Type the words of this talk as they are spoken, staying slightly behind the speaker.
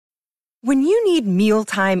When you need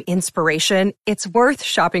mealtime inspiration, it's worth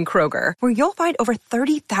shopping Kroger, where you'll find over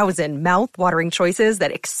 30,000 mouth-watering choices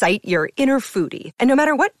that excite your inner foodie. And no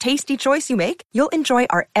matter what tasty choice you make, you'll enjoy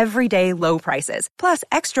our everyday low prices, plus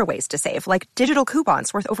extra ways to save, like digital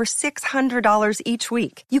coupons worth over $600 each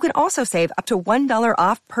week. You can also save up to $1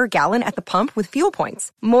 off per gallon at the pump with fuel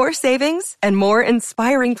points. More savings and more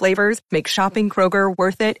inspiring flavors make shopping Kroger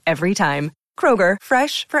worth it every time. Kroger,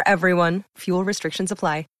 fresh for everyone. Fuel restrictions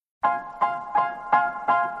apply.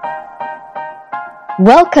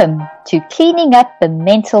 Welcome to Cleaning Up the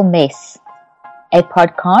Mental Mess, a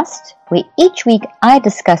podcast where each week I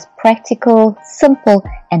discuss practical, simple,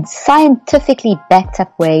 and scientifically backed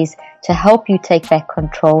up ways to help you take back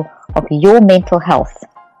control of your mental health.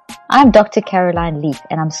 I'm Dr. Caroline Leaf,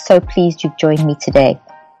 and I'm so pleased you've joined me today.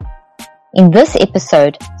 In this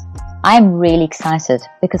episode, I'm really excited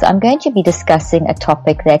because I'm going to be discussing a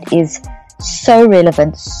topic that is so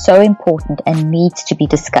relevant, so important, and needs to be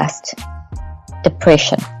discussed.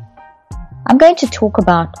 Depression. I'm going to talk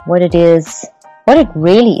about what it is, what it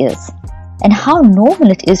really is, and how normal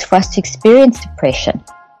it is for us to experience depression,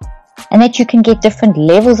 and that you can get different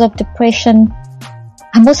levels of depression.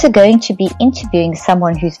 I'm also going to be interviewing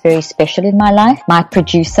someone who's very special in my life, my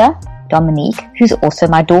producer, Dominique, who's also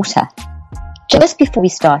my daughter. Just before we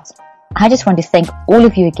start, I just want to thank all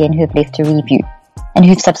of you again who have left a review and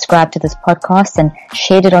who've subscribed to this podcast and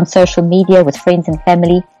shared it on social media with friends and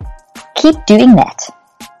family. Keep doing that.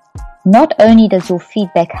 Not only does your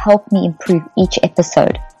feedback help me improve each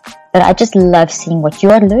episode, but I just love seeing what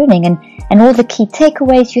you are learning and all the key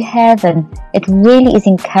takeaways you have, and it really is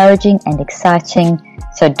encouraging and exciting.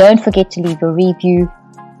 So don't forget to leave a review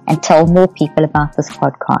and tell more people about this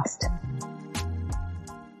podcast.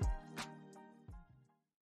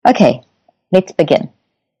 Okay, let's begin.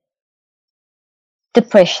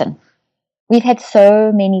 Depression. We've had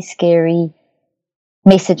so many scary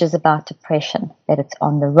messages about depression, that it's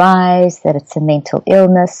on the rise, that it's a mental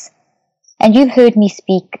illness. And you've heard me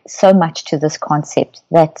speak so much to this concept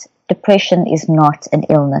that depression is not an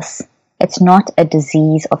illness. It's not a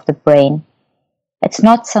disease of the brain. It's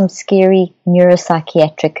not some scary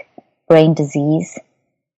neuropsychiatric brain disease.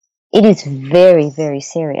 It is very, very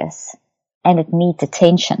serious, and it needs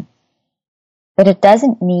attention. But it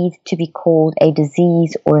doesn't need to be called a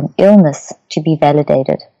disease or an illness to be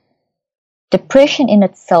validated. Depression in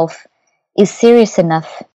itself is serious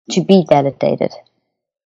enough to be validated.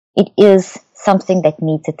 It is something that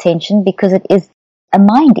needs attention because it is a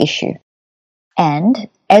mind issue. And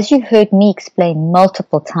as you've heard me explain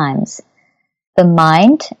multiple times, the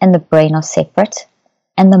mind and the brain are separate,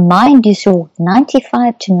 and the mind is your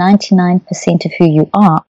 95 to 99% of who you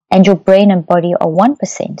are, and your brain and body are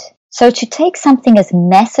 1%. So to take something as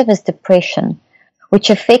massive as depression, which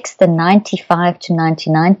affects the 95 to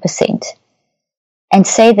 99%, and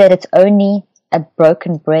say that it's only a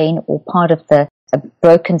broken brain or part of a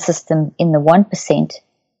broken system in the 1%,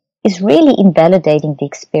 is really invalidating the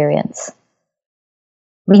experience.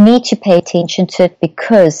 We need to pay attention to it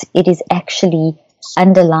because it is actually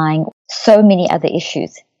underlying so many other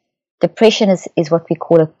issues. Depression is what we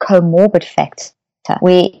call a comorbid factor,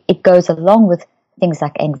 where it goes along with things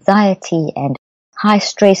like anxiety and high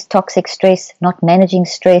stress, toxic stress, not managing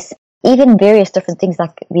stress, even various different things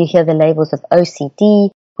like we hear the labels of OCD,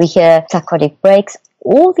 we hear psychotic breaks.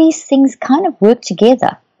 All these things kind of work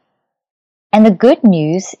together. And the good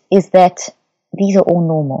news is that these are all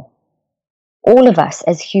normal. All of us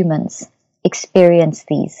as humans experience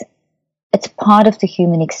these. It's part of the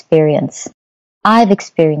human experience. I've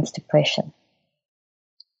experienced depression.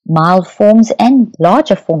 Mild forms and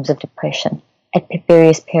larger forms of depression at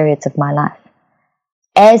various periods of my life,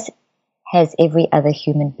 as has every other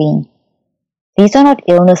human being. These are not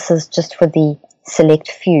illnesses just for the select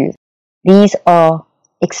few. These are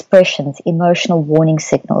expressions, emotional warning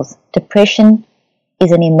signals. Depression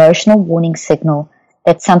is an emotional warning signal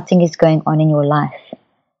that something is going on in your life.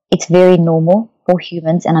 It's very normal for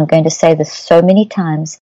humans, and I'm going to say this so many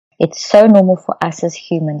times. It's so normal for us as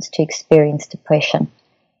humans to experience depression.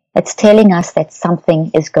 It's telling us that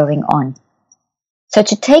something is going on. So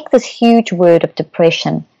to take this huge word of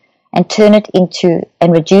depression and turn it into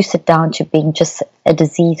and reduce it down to being just a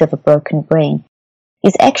disease of a broken brain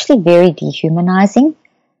is actually very dehumanizing,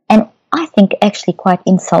 and I think actually quite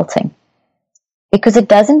insulting, because it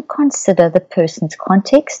doesn't consider the person's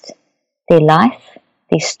context, their life,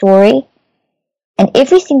 their story, and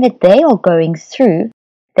everything that they are going through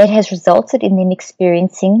that has resulted in them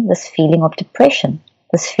experiencing this feeling of depression,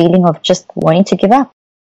 this feeling of just wanting to give up.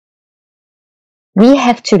 We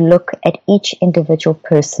have to look at each individual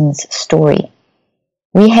person's story.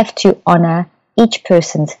 We have to honor each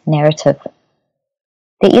person's narrative.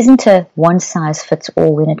 There isn't a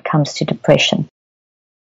one-size-fits-all when it comes to depression.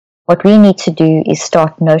 What we need to do is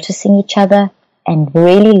start noticing each other and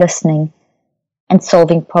really listening and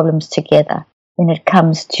solving problems together when it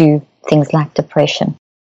comes to things like depression.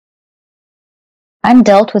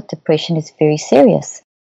 Undealt with depression is very serious.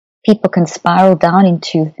 People can spiral down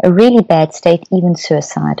into a really bad state, even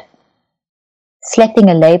suicide. Slapping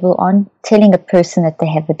a label on, telling a person that they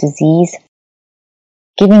have a disease,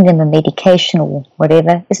 giving them a medication or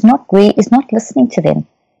whatever is not listening to them.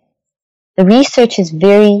 The research is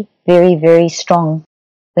very, very, very strong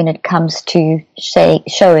when it comes to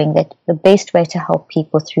showing that the best way to help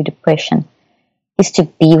people through depression is to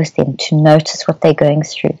be with them, to notice what they're going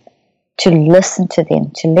through, to listen to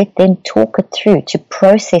them, to let them talk it through, to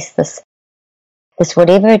process this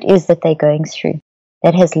whatever it is that they're going through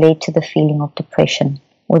that has led to the feeling of depression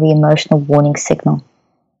or the emotional warning signal.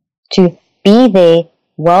 To be there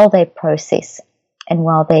while they process and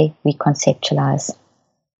while they reconceptualize.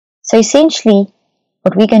 So essentially,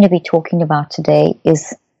 what we're going to be talking about today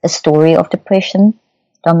is a story of depression.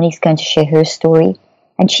 Dominique's going to share her story,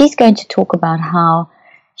 and she's going to talk about how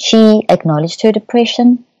she acknowledged her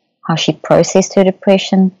depression, how she processed her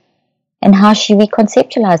depression, and how she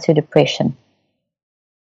reconceptualized her depression,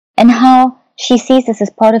 and how she sees this as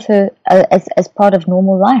part of her, as part of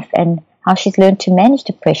normal life, and how she's learned to manage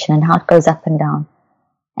depression and how it goes up and down.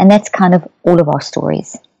 And that's kind of all of our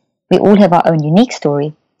stories. We all have our own unique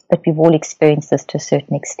story, but we've all experienced this to a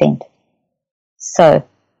certain extent. So,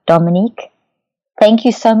 Dominique, thank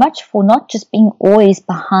you so much for not just being always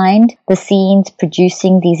behind the scenes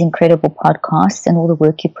producing these incredible podcasts and all the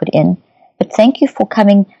work you put in, but thank you for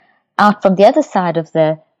coming out from the other side of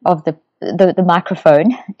the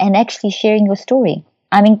microphone and actually sharing your story.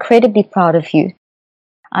 I'm incredibly proud of you.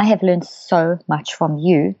 I have learned so much from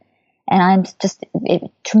you, and I'm just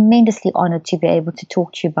tremendously honored to be able to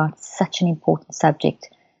talk to you about such an important subject.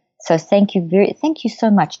 So thank you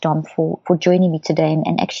so much, Dom, for joining me today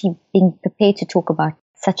and actually being prepared to talk about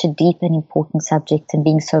such a deep and important subject and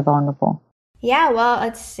being so vulnerable. Yeah, well,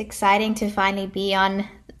 it's exciting to finally be on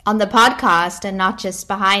the podcast and not just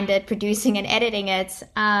behind it, producing and editing it.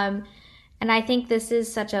 And I think this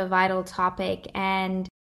is such a vital topic. And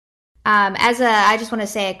I just want to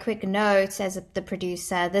say a quick note as the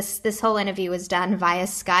producer. This whole interview was done via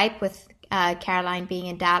Skype with Caroline being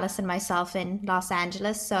in Dallas and myself in Los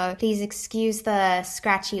Angeles. So please excuse the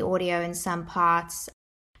scratchy audio in some parts.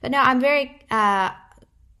 But no,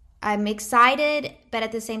 I'm excited, but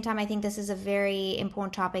at the same time, I think this is a very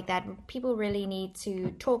important topic that people really need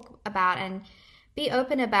to talk about and be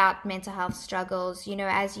open about mental health struggles. You know,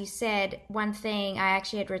 as you said, one thing I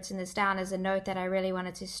actually had written this down as a note that I really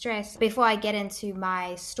wanted to stress before I get into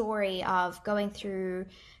my story of going through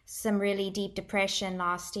some really deep depression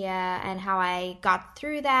last year and how I got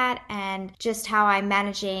through that and just how I'm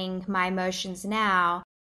managing my emotions now.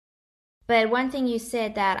 But one thing you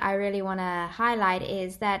said that I really want to highlight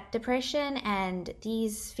is that depression and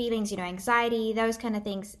these feelings, anxiety, those kind of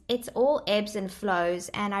things, it's all ebbs and flows.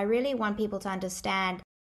 And I really want people to understand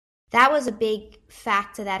that was a big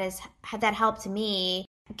factor that helped me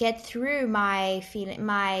get through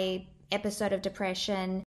my episode of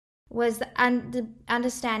depression, was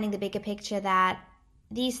understanding the bigger picture that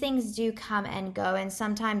these things do come and go, and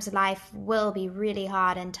sometimes life will be really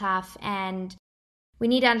hard and tough, and we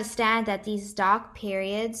need to understand that these dark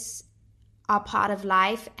periods are part of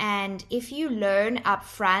life. And if you learn up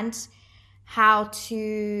front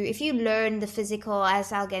if you learn the physical,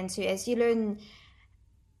 as I'll get into, as you learn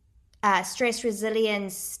stress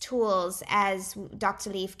resilience tools, as Dr.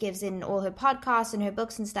 Leaf gives in all her podcasts and her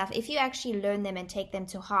books and stuff, if you actually learn them and take them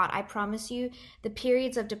to heart, I promise you the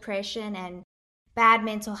periods of depression and bad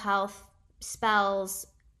mental health spells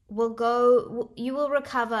you will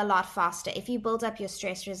recover a lot faster if you build up your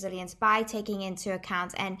stress resilience by taking into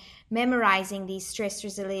account and memorizing these stress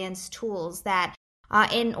resilience tools that are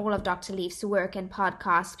in all of Dr. Leaf's work and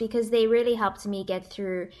podcasts, because they really helped me get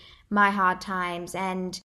through my hard times.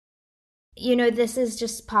 And this is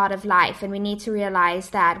just part of life, and we need to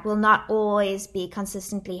realize that we'll not always be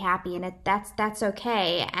consistently happy, and that's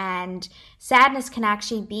okay. And sadness can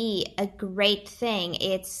actually be a great thing.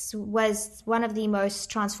 It was one of the most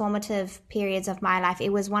transformative periods of my life.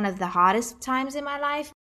 It was one of the hardest times in my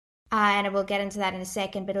life, and I will get into that in a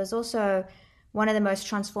second, but it was also one of the most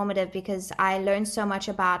transformative because I learned so much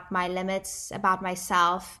about my limits, about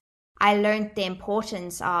myself. I learned the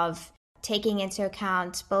importance of taking into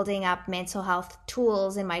account building up mental health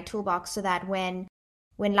tools in my toolbox so that when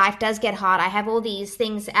life does get hard, I have all these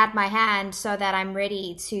things at my hand so that I'm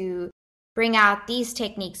ready to bring out these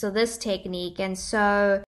techniques or this technique. And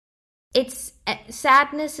so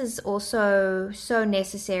sadness is also so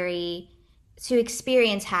necessary to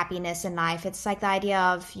experience happiness in life. It's like the idea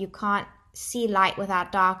of you can't see light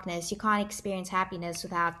without darkness. You can't experience happiness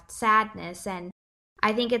without sadness. And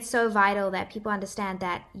I think it's so vital that people understand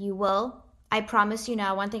that you will. I promise you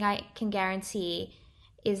now, one thing I can guarantee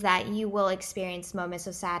is that you will experience moments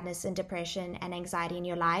of sadness and depression and anxiety in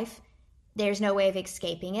your life. There's no way of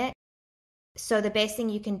escaping it. So the best thing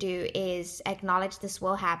you can do is acknowledge this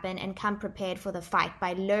will happen and come prepared for the fight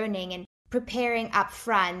by learning and preparing up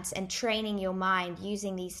front and training your mind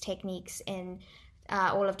using these techniques in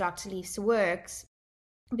all of Dr. Leaf's works,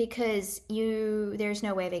 because there's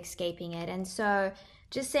no way of escaping it. And so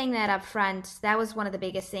just saying that up front, that was one of the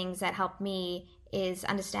biggest things that helped me, is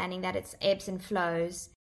understanding that it's ebbs and flows.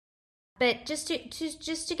 But just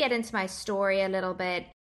to get into my story a little bit,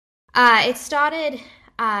 it started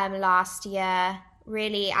last year,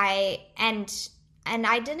 really. And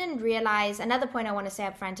I didn't realize, another point I want to say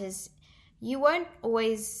up front is, you won't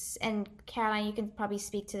always, and Caroline, you can probably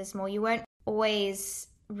speak to this more, you won't always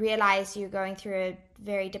realize you're going through a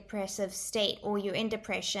very depressive state or you're in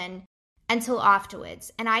depression until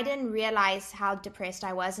afterwards. And I didn't realize how depressed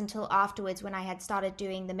I was until afterwards, when I had started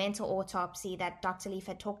doing the mental autopsy that Dr. Leaf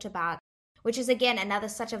had talked about, which is, again, another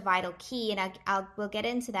such a vital key, and we'll get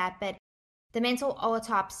into that. But the mental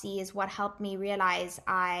autopsy is what helped me realize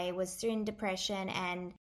I was in depression,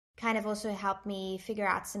 and kind of also helped me figure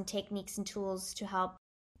out some techniques and tools to help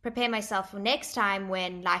prepare myself for next time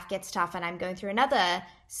when life gets tough and I'm going through another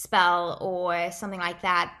spell or something like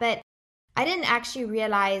that. But I didn't actually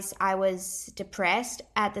realize I was depressed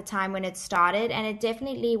at the time when it started, and it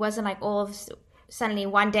definitely wasn't like suddenly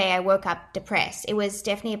one day I woke up depressed. It was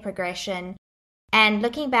definitely a progression. And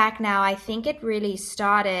looking back now, I think it really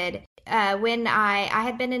started when I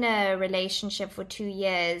had been in a relationship for 2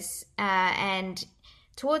 years, and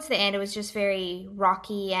towards the end, it was just very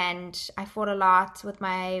rocky, and I fought a lot with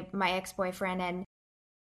my ex-boyfriend, and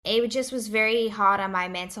it just was very hard on my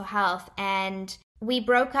mental health. And we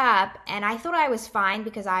broke up, and I thought I was fine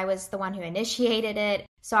because I was the one who initiated it.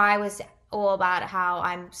 So I was all about how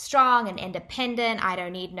I'm strong and independent. I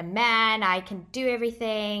don't need a man. I can do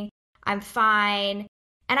everything. I'm fine.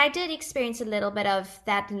 And I did experience a little bit of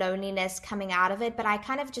that loneliness coming out of it, but I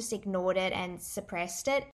kind of just ignored it and suppressed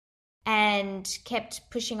it and kept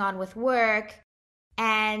pushing on with work.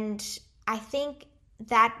 And I think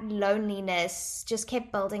that loneliness just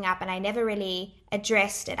kept building up, and I never really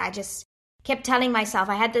addressed it. I just kept telling myself,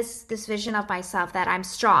 I had this vision of myself that I'm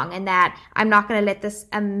strong and that I'm not going to let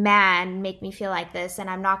a man make me feel like this, and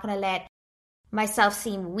I'm not going to let myself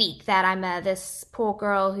seem weak, that I'm this poor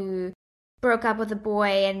girl who broke up with a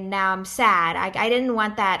boy and now I'm sad. I didn't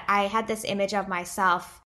want that. I had this image of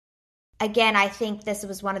myself. Again, I think this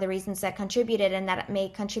was one of the reasons that contributed, and that it may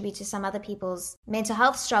contribute to some other people's mental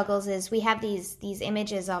health struggles, is we have these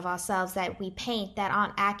images of ourselves that we paint that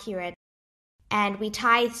aren't accurate, and we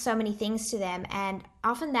tie so many things to them. And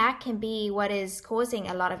often that can be what is causing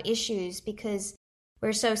a lot of issues, because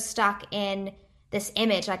we're so stuck in this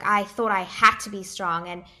image. Like, I thought I had to be strong,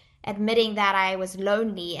 and admitting that I was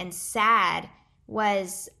lonely and sad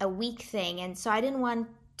was a weak thing. And so I didn't want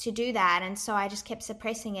to do that. And so I just kept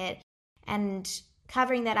suppressing it and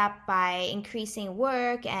covering that up by increasing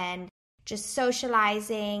work and just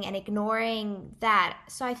socializing and ignoring that.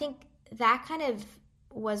 So I think that kind of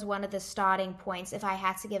was one of the starting points, if I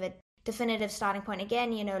had to give a definitive starting point.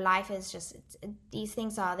 Again, life is just, these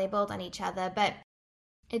things they build on each other, but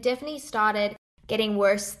it definitely started getting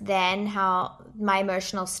worse than how my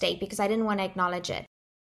emotional state, because I didn't want to acknowledge it.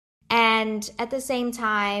 And at the same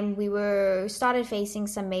time, we started facing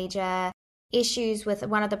some major issues with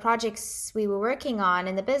one of the projects we were working on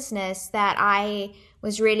in the business that I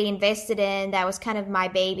was really invested in, that was kind of my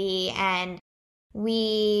baby. And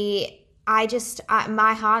my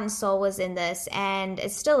heart and soul was in this, and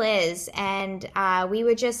it still is. And we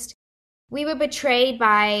were betrayed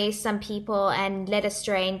by some people and led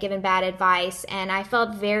astray and given bad advice. And I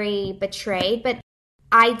felt very betrayed, but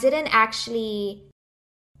I didn't actually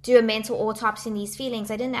do a mental autopsy in these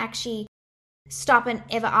feelings. I didn't actually stop and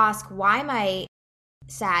ever ask, why am I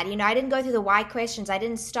sad? I didn't go through the why questions. I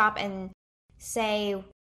didn't stop and say,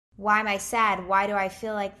 why am I sad? Why do I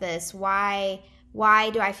feel like this? Why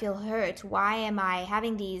do I feel hurt? Why am I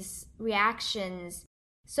having these reactions?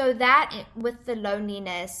 So that, with the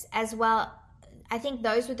loneliness as well, I think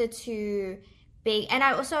those were the two big. And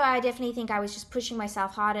I definitely think I was just pushing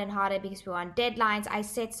myself harder and harder because we were on deadlines. I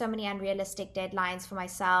set so many unrealistic deadlines for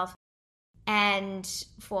myself and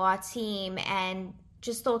for our team, and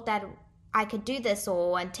just thought that I could do this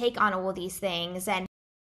all and take on all these things and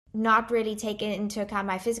not really take into account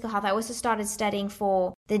my physical health. I also started studying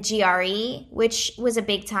for the GRE, which was a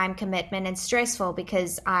big time commitment and stressful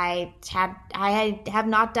because I have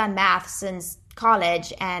not done math since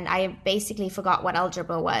college, and I basically forgot what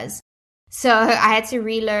algebra was. So I had to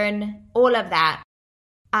relearn all of that.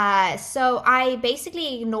 So I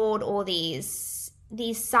basically ignored all these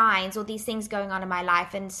signs or these things going on in my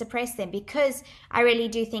life and suppressed them, because I really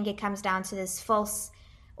do think it comes down to this false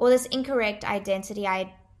or this incorrect identity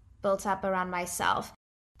I built up around myself.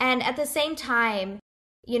 And at the same time,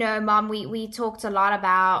 you know, Mom, we talked a lot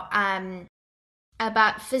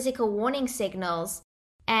about physical warning signals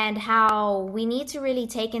and how we need to really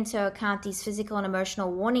take into account these physical and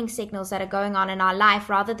emotional warning signals that are going on in our life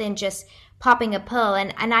rather than just popping a pill.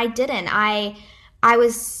 And I didn't.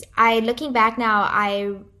 Looking back now,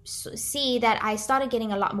 I see that I started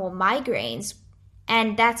getting a lot more migraines.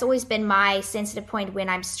 And that's always been my sensitive point. When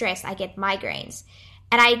I'm stressed, I get migraines.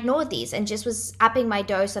 And I ignored these and just was upping my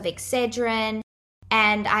dose of Excedrin.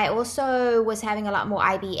 And I also was having a lot more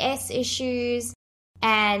IBS issues.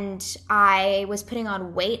 And I was putting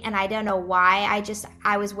on weight, and I don't know why.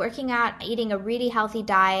 I was working out, eating a really healthy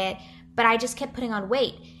diet, but I just kept putting on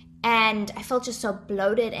weight. And I felt just so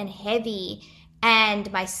bloated and heavy.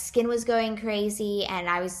 And my skin was going crazy, and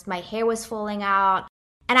my hair was falling out.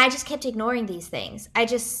 And I just kept ignoring these things. I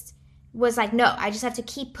just was like, no, I just have to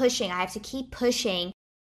keep pushing. I have to keep pushing,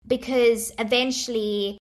 because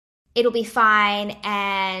eventually it'll be fine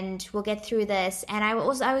and we'll get through this. And I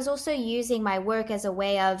was also using my work as a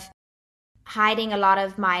way of hiding a lot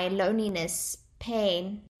of my loneliness,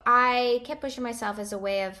 pain. I kept pushing myself as a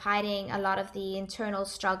way of hiding a lot of the internal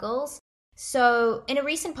struggles. So in a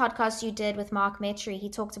recent podcast you did with Mark Metry, he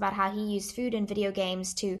talked about how he used food and video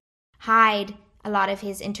games to hide a lot of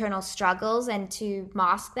his internal struggles and to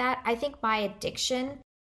mask that. I think my addiction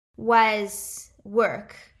was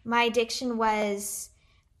work. My addiction was,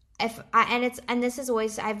 this is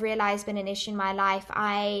always, I've realized, been an issue in my life.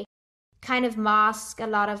 I kind of mask a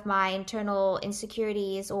lot of my internal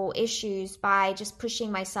insecurities or issues by just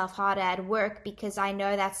pushing myself harder at work, because I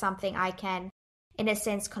know that's something I can, in a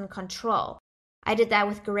sense, can control. I did that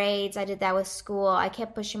with grades. I did that with school. I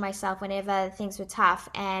kept pushing myself whenever things were tough.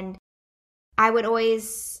 And I would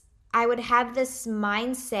have this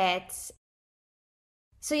mindset.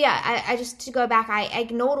 So yeah, I just, to go back, I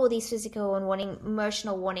ignored all these physical and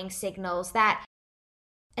emotional warning signals that,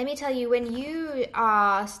 let me tell you, when you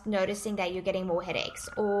are noticing that you're getting more headaches,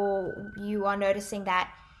 or you are noticing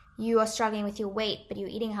that you are struggling with your weight, but you're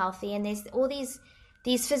eating healthy, and there's all these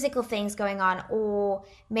physical things going on, or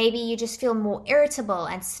maybe you just feel more irritable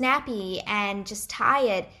and snappy and just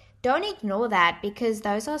tired, don't ignore that, because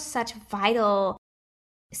those are such vital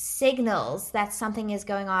signals that something is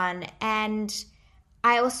going on. And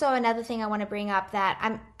I also, another thing I want to bring up that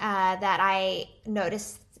I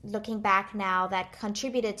noticed looking back now that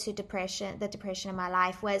contributed to the depression in my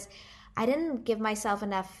life, was I didn't give myself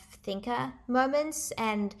enough thinker moments.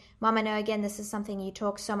 And Mom, I know, again, this is something you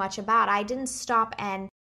talk so much about. I didn't stop and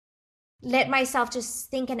let myself just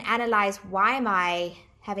think and analyze, why am I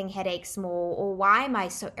having headaches more, or why am I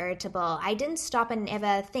so irritable? I didn't stop and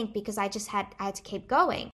ever think, because I had to keep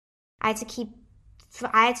going. I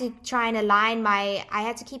had to try and I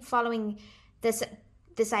had to keep following this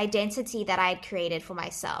identity that I had created for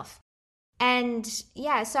myself. And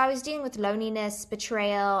yeah, so I was dealing with loneliness,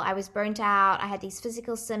 betrayal. I was burnt out. I had these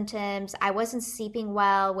physical symptoms. I wasn't sleeping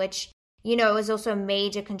well, which, was also a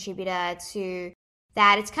major contributor to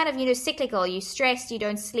that. It's kind of, cyclical. You stress, you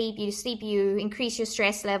don't sleep, you increase your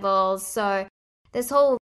stress levels. So this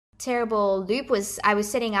whole terrible loop I was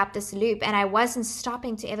setting up this loop, and I wasn't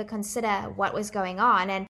stopping to ever consider what was going on.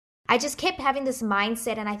 And I just kept having this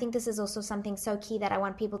mindset, and I think this is also something so key that I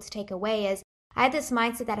want people to take away, is I had this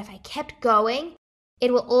mindset that if I kept going,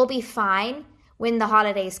 it will all be fine when the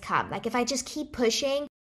holidays come. Like, if I just keep pushing,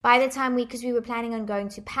 by the time because we were planning on going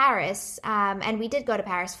to Paris, and we did go to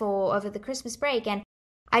Paris over the Christmas break, and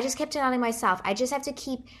I just kept telling myself, I just have to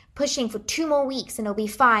keep pushing for 2 more weeks and it'll be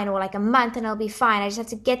fine, or like a month and it'll be fine. I just have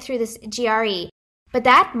to get through this GRE. But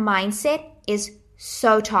that mindset is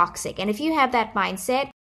so toxic. And if you have that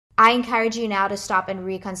mindset, I encourage you now to stop and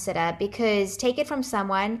reconsider, because take it from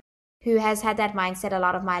someone who has had that mindset a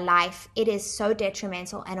lot of my life. It is so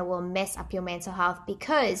detrimental, and it will mess up your mental health,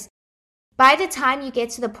 because by the time you get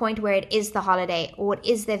to the point where it is the holiday, or it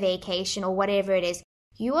is the vacation, or whatever it is,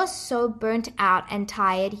 you are so burnt out and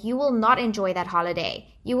tired, you will not enjoy that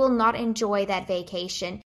holiday. You will not enjoy that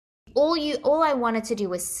vacation. all I wanted to do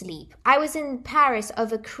was sleep. I was in Paris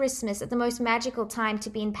over Christmas at the most magical time to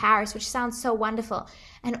be in Paris, which sounds so wonderful.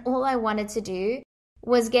 And all I wanted to do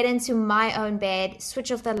was get into my own bed,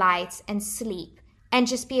 switch off the lights and sleep and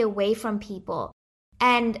just be away from people.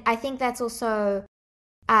 And I think that's also,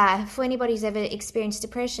 for anybody who's ever experienced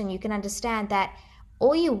depression, you can understand that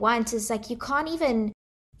all you want is like,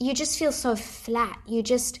 you just feel so flat. You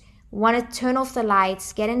just want to turn off the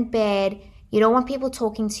lights, get in bed. You don't want people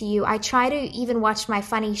talking to you. I try to even watch my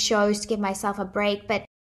funny shows to give myself a break, but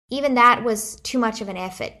even that was too much of an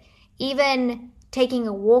effort. Even taking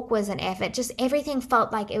a walk was an effort. Just everything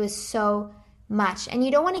felt like it was so much. And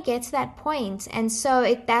you don't want to get to that point. And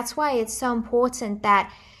so that's why it's so important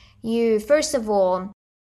that you, first of all,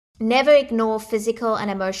 never ignore physical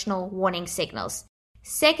and emotional warning signals.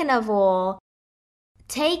 Second of all,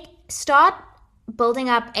 start building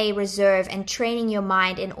up a reserve and training your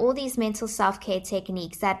mind in all these mental self-care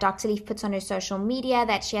techniques that Dr. Leaf puts on her social media,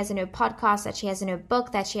 that she has in her podcast, that she has in her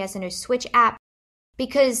book, that she has in her Switch app.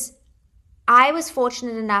 Because I was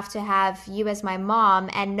fortunate enough to have you as my mom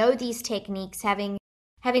and know these techniques, having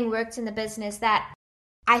worked in the business, that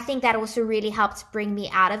I think that also really helped bring me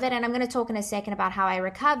out of it. And I'm going to talk in a second about how I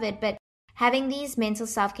recovered, but having these mental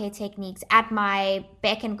self-care techniques at my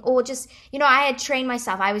beck and, or just, I had trained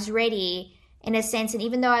myself. I was ready in a sense. And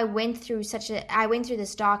even though I went through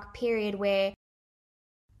this dark period where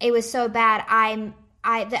it was so bad,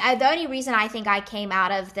 the only reason I think I came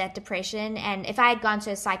out of that depression, and if I had gone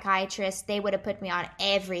to a psychiatrist, they would have put me on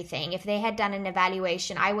everything. If they had done an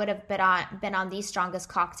evaluation, I would have been on the strongest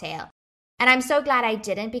cocktail. And I'm so glad I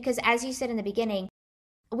didn't, because as you said in the beginning,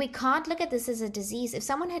 we can't look at this as a disease. If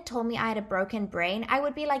someone had told me I had a broken brain, I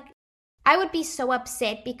would be so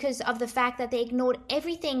upset because of the fact that they ignored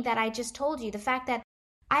everything that I just told you. The fact that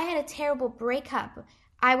I had a terrible breakup.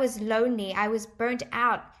 I was lonely. I was burnt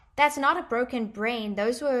out. That's not a broken brain.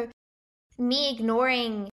 Those were me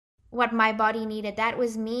ignoring what my body needed. That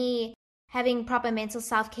was me having proper mental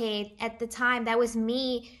self-care at the time. That was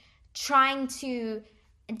me trying to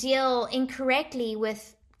deal incorrectly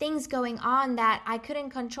with things going on that I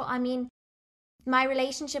couldn't control. I mean, my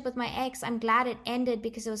relationship with my ex, I'm glad it ended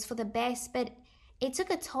because it was for the best, but it took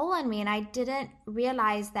a toll on me and I didn't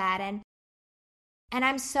realize that. And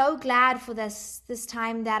I'm so glad for this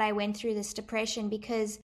time that I went through this depression,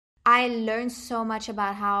 because I learned so much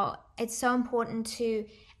about how it's so important to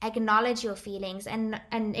acknowledge your feelings and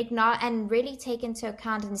really take into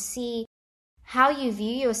account and see how you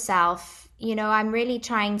view yourself. I'm really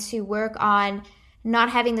trying to work on not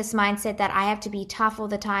having this mindset that I have to be tough all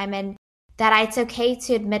the time, and that it's okay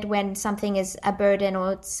to admit when something is a burden,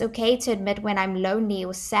 or it's okay to admit when I'm lonely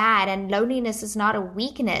or sad. And loneliness is not a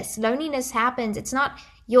weakness. Loneliness happens. It's not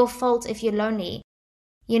your fault if you're lonely.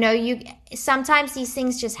 Sometimes these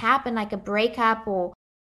things just happen, like a breakup, or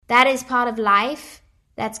that is part of life.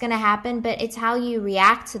 That's going to happen, but it's how you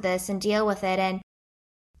react to this and deal with it.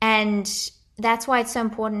 And that's why it's so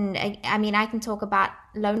important. I mean, I can talk about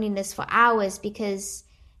loneliness for hours, because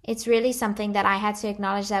it's really something that I had to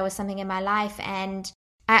acknowledge that was something in my life. And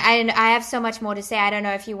I have so much more to say. I don't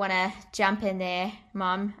know if you want to jump in there,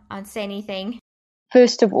 Mom, and say anything.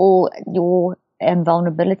 First of all, your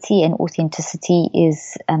vulnerability and authenticity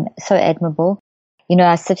is so admirable.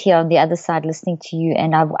 I sit here on the other side listening to you,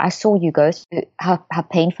 and I saw you go through how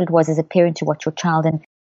painful it was as a parent to watch your child.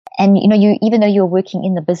 And you, even though you were working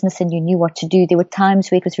in the business and you knew what to do, there were times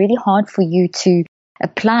where it was really hard for you to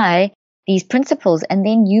apply these principles. And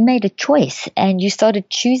then you made a choice and you started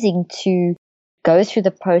choosing to go through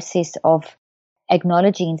the process of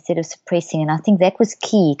acknowledging instead of suppressing. And I think that was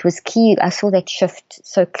key. It was key. I saw that shift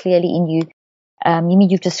so clearly in you.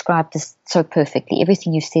 You've described this so perfectly.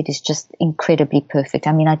 Everything you said is just incredibly perfect.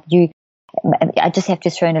 I mean, I just have to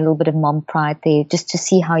throw in a little bit of mom pride there, just to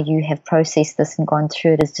see how you have processed this and gone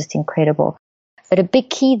through it is just incredible. But a big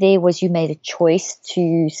key there was you made a choice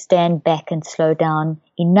to stand back and slow down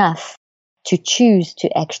enough to choose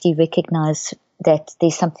to actually recognize that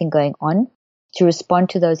there's something going on, to respond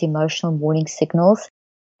to those emotional warning signals,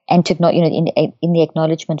 and to not, in the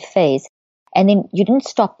acknowledgement phase. And then you didn't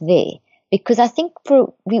stop there, because I think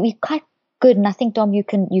we're quite good, and I think, Dom, you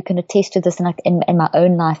can attest to this in my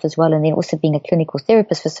own life as well, and then also being a clinical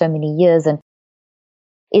therapist for so many years, and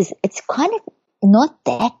it's kind of not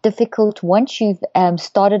that difficult once you've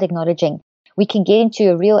started acknowledging. We can get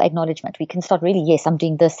into a real acknowledgement. We can start really, yes, I'm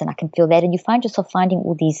doing this and I can feel that, and you find yourself finding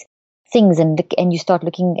all these things, and you start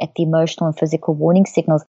looking at the emotional and physical warning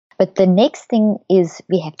signals. But the next thing is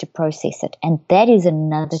we have to process it, and that is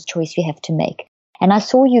another choice we have to make. And I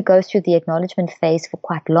saw you go through the acknowledgement phase for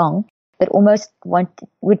quite long, but almost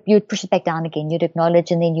you'd push it back down again. You'd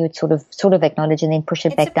acknowledge, and then you'd sort of acknowledge, and then push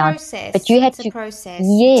it back down. But you had to. It's a process.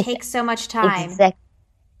 Yes, it takes so much time. Exactly.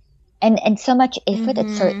 And so much effort.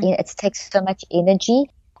 It takes so much energy.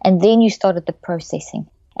 And then you started the processing,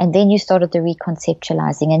 and then you started the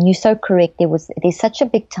reconceptualizing. And you're so correct. There's such a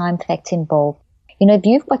big time factor involved. If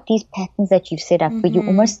you've got these patterns that you've set up, where you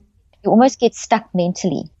almost get stuck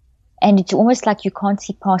mentally, and it's almost like you can't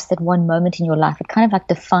see past that one moment in your life. It kind of like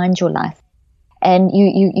defines your life, and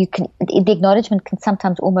the acknowledgement can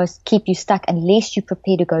sometimes almost keep you stuck unless you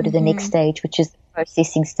prepare to go to the next stage, which is the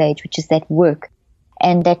processing stage, which is that work.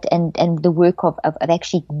 And the work of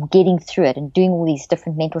actually getting through it and doing all these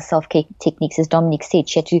different mental self-care techniques. As Dominique said,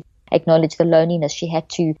 she had to acknowledge the loneliness. She had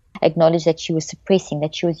to acknowledge that she was suppressing,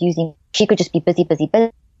 that she was using. She could just be busy,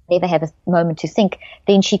 never have a moment to think.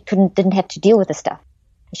 Then she didn't have to deal with the stuff.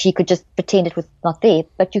 She could just pretend it was not there.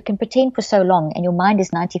 But you can pretend for so long, and your mind is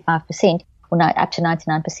 95% or up to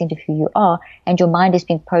 99% of who you are, and your mind is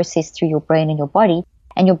being processed through your brain and your body,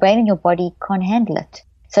 and your brain and your body can't handle it.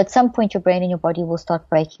 So at some point, your brain and your body will start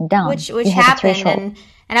breaking down. Which happened,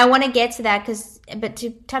 and I want to get to that but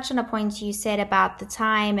to touch on a point you said about the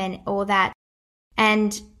time and all that,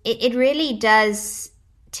 and it really does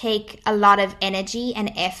take a lot of energy and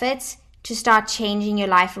effort to start changing your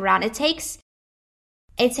life around. It takes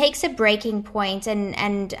a breaking point,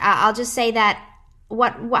 and I'll just say that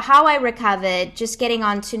how I recovered, just getting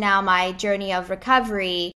on to now my journey of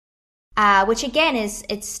recovery. Which again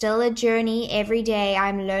it's still a journey. Every day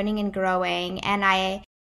I'm learning and growing, and I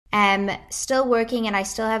am still working, and I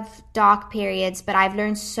still have dark periods, but I've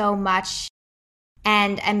learned so much,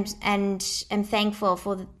 and I'm thankful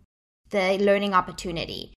for the learning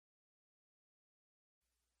opportunity.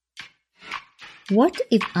 What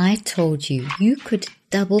if I told you could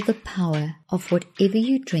double the power of whatever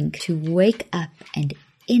you drink to wake up and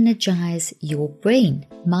energize your brain?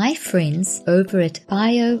 My friends over at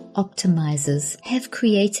BioOptimizers have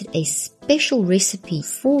created a special recipe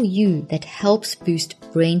for you that helps boost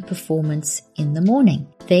brain performance in the morning.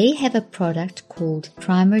 They have a product called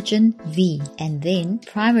Primergen V, and then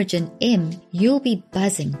Primergen M. You'll be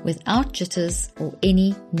buzzing without jitters or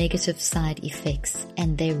any negative side effects.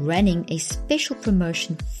 And they're running a special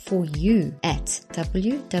promotion for you at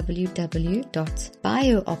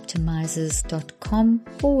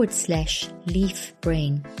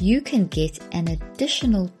www.biooptimizers.com/leafbrain. You can get an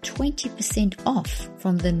additional 20% off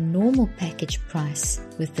from the normal package price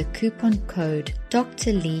with the coupon code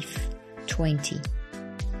DrLeaf20.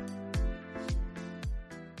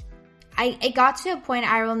 It got to a point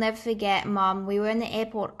I will never forget, Mom. We were in the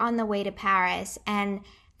airport on the way to Paris, and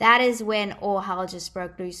that is when all hell just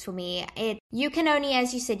broke loose for me. You can only,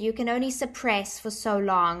 as you said, you can only suppress for so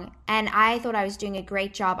long. And I thought I was doing a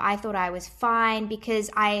great job. I thought I was fine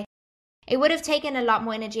because it would have taken a lot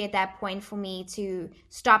more energy at that point for me to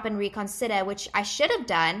stop and reconsider, which I should have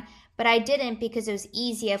done, but I didn't because it was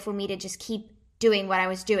easier for me to just keep doing what I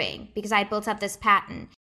was doing because I built up this pattern.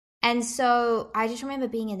 And so I just remember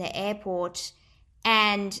being in the airport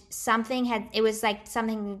and it was like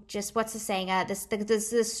something just, what's the saying?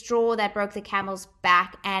 The straw that broke the camel's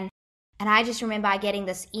back. And I just remember getting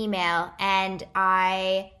this email and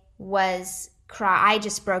I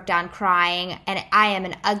just broke down crying, and I am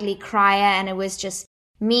an ugly crier. And it was just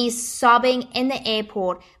me sobbing in the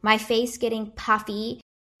airport, my face getting puffy.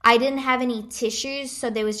 I didn't have any tissues, so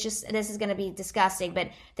there was just, this is going to be disgusting, but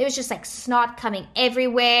there was just like snot coming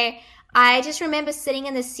everywhere. I just remember sitting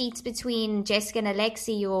in the seats between Jessica and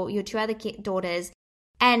Alexi, your two other daughters,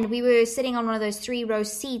 and we were sitting on one of those 3-row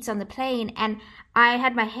seats on the plane, and I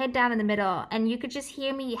had my head down in the middle, and you could just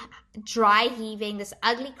hear me dry heaving, this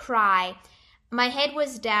ugly cry. My head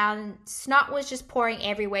was down, snot was just pouring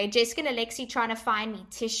everywhere. Jessica and Alexi trying to find me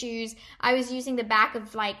tissues. I was using the back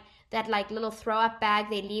of that little throw up bag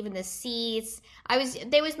they leave in the seats. I was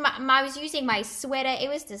using my sweater. It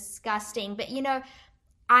was disgusting. But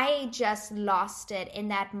I just lost it in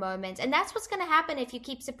that moment. And that's what's going to happen if you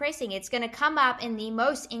keep suppressing. It's going to come up in the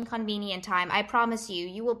most inconvenient time. I promise you.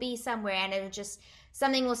 You will be somewhere and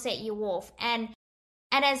something will set you off. And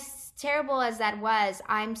as terrible as that was,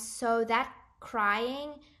 that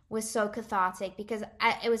crying was so cathartic because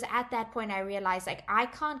it was at that point I realized I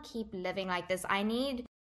can't keep living like this. I need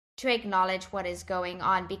to acknowledge what is going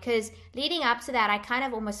on, because leading up to that I kind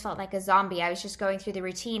of almost felt like a zombie. I was just going through the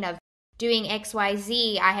routine of doing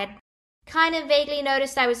XYZ. I had kind of vaguely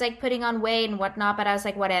noticed I was putting on weight and whatnot, but I was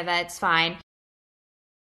like, whatever, it's fine.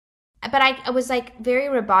 But I was very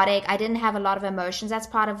robotic. I didn't have a lot of emotions. That's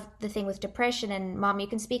part of the thing with depression. And Mom, you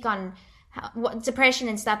can speak on depression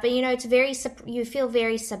and stuff, but it's you feel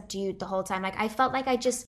very subdued the whole time. I felt like I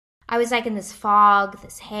I was like in this fog,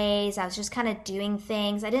 this haze. I was just kind of doing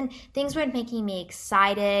things. Things weren't making me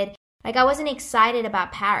excited. Like, I wasn't excited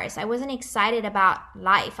about Paris. I wasn't excited about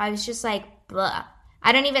life. I was just like, blah.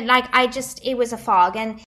 It was a fog.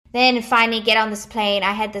 And then finally get on this plane.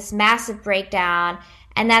 I had this massive breakdown.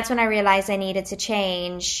 And that's when I realized I needed to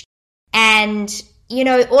change. And,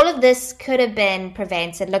 all of this could have been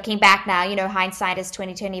prevented. Looking back now, hindsight is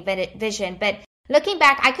 20/20 vision. But looking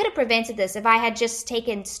back, I could have prevented this if I had just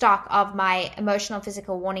taken stock of my emotional and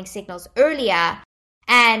physical warning signals earlier,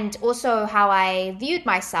 and also how I viewed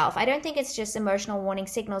myself. I don't think it's just emotional warning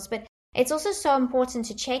signals, but it's also so important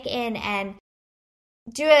to check in and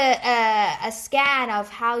do a scan of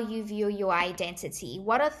how you view your identity.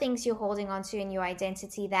 What are things you're holding on to in your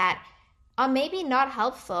identity that are maybe not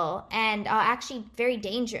helpful and are actually very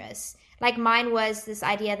dangerous? Like, mine was this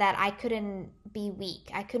idea that I couldn't be weak.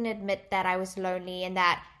 I couldn't admit that I was lonely and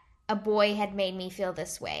that a boy had made me feel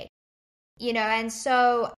this way. And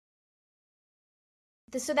so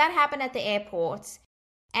that happened at the airport.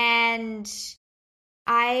 And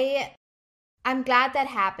I'm glad that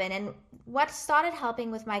happened. And what started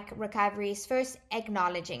helping with my recovery is first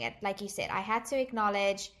acknowledging it. Like you said, I had to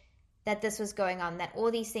acknowledge that this was going on, that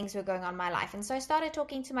all these things were going on in my life. And so I started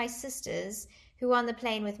talking to my sisters who were on the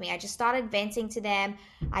plane with me. I just started venting to them.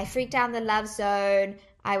 I freaked out in the love zone.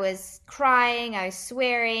 I was crying. I was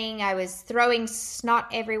swearing. I was throwing snot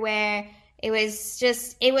everywhere. And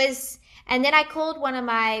then I called one of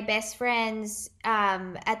my best friends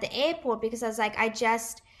at the airport because I was like,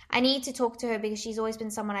 I need to talk to her because she's always been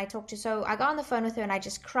someone I talk to. So I got on the phone with her and I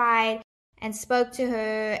just cried and spoke to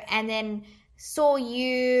her, and then saw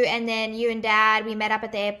you, and then you and Dad, we met up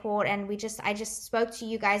at the airport, and I just spoke to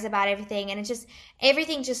you guys about everything, and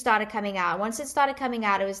everything just started coming out. Once it started coming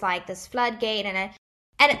out, it was like this floodgate, and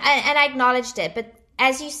I acknowledged it. But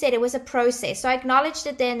as you said, it was a process. So I acknowledged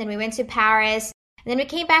it then we went to Paris, and then we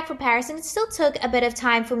came back from Paris, and it still took a bit of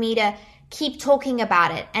time for me to keep talking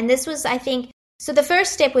about it. And this was, I think, so the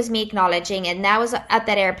first step was me acknowledging, and that was at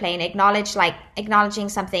that airplane, acknowledging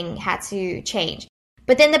something had to change.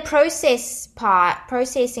 But then the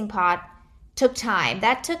processing part took time.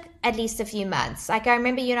 That took at least a few months. Like, I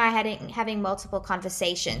remember you and I having multiple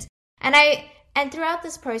conversations. And throughout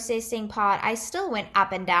this processing part, I still went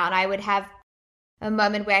up and down. I would have a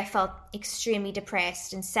moment where I felt extremely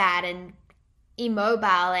depressed and sad and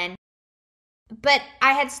immobile. But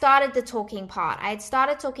I had started the talking part. I had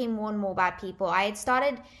started talking more and more about people. I had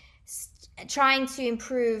started trying to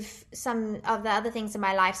improve some of the other things in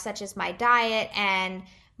my life, such as my diet and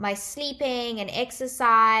my sleeping and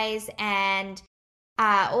exercise and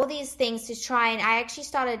all these things to try. And I actually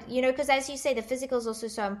started, because as you say, the physical is also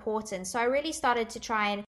so important. So I really started to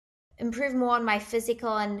try and improve more on my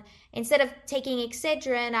physical. And instead of taking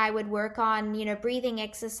Excedrin, I would work on, breathing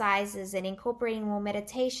exercises and incorporating more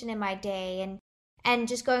meditation in my day and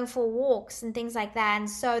just going for walks and things like that. And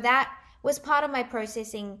so that was part of my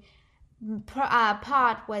processing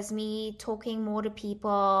part, was me talking more to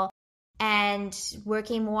people and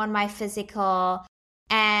working more on my physical.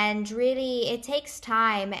 And really, it takes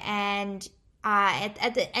time. And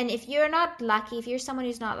and if you're not lucky, if you're someone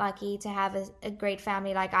who's not lucky to have a great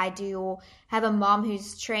family like I do, or have a mom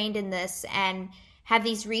who's trained in this and have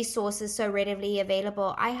these resources so readily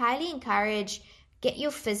available, I highly encourage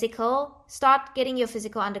start getting your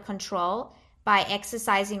physical under control by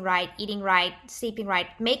exercising right, eating right, sleeping right.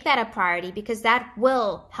 Make that a priority, because that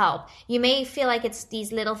will help. You may feel like it's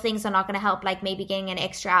these little things are not going to help, like maybe getting an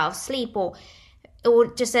extra hour of sleep or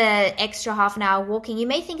just an extra half an hour walking. You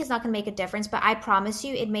may think it's not going to make a difference, but I promise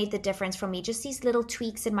you it made the difference for me. Just these little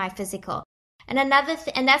tweaks in my physical. And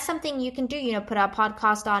and that's something you can do, put our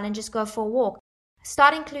podcast on and just go for a walk.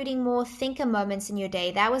 Start including more thinker moments in your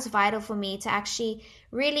day. That was vital for me to actually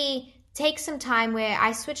really take some time where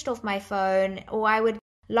I switched off my phone, or I would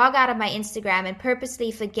log out of my Instagram and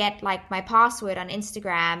purposely forget like my password on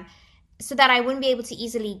Instagram, so that I wouldn't be able to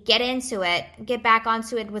easily get back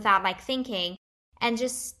onto it without like thinking, and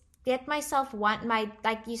just get myself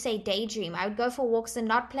like you say, daydream. I would go for walks and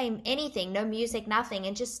not play anything, no music, nothing,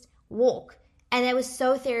 and just walk. And it was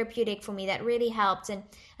so therapeutic for me. That really helped. And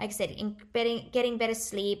like I said, getting better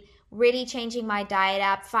sleep, really changing my diet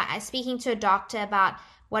up, speaking to a doctor about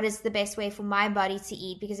what is the best way for my body to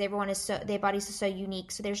eat, because their bodies are so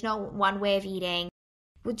unique. So there's no one way of eating.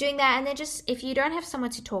 We're doing that. And then just, if you don't have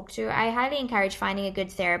someone to talk to, I highly encourage finding a good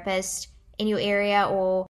therapist in your area,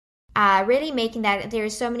 or really making that. There are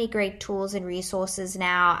so many great tools and resources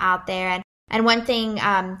now out there. And one thing,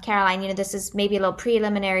 Caroline, this is maybe a little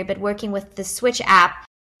preliminary, but working with the Switch app,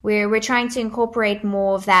 we're trying to incorporate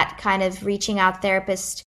more of that kind of reaching out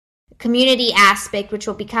therapist community aspect, which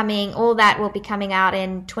will be coming out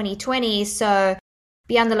in 2020. So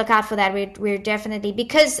be on the lookout for that. We're definitely,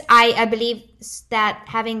 because I believe that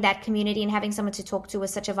having that community and having someone to talk to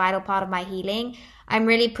was such a vital part of my healing. I'm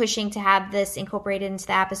really pushing to have this incorporated into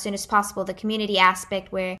the app as soon as possible, the community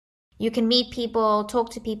aspect where you can meet people,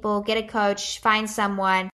 talk to people, get a coach, find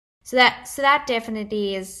someone. So that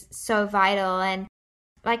definitely is so vital. And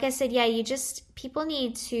like I said, people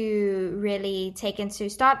need to really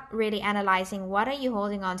start really analyzing what are you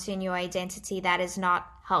holding on to in your identity that is not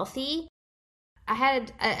healthy. I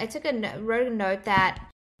wrote a note that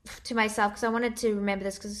to myself because I wanted to remember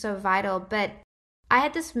this because it's so vital, but I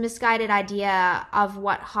had this misguided idea of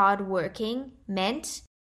what hardworking meant,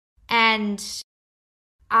 and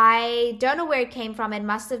I don't know where it came from. It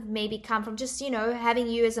must have maybe come from just, having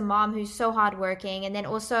you as a mom who's so hardworking, and then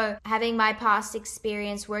also having my past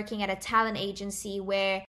experience working at a talent agency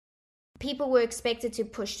where people were expected to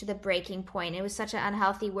push to the breaking point. It was such an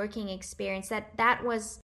unhealthy working experience that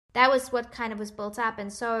was what kind of was built up.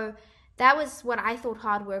 And so that was what I thought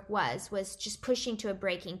hard work was just pushing to a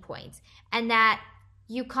breaking point, and that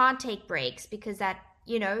you can't take breaks because that,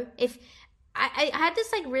 if I had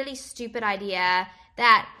this like really stupid idea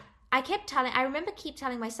that I remember keep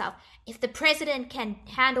telling myself, if the president can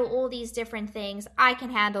handle all these different things, I can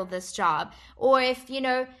handle this job. Or if,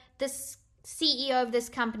 this CEO of this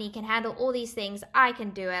company can handle all these things, I can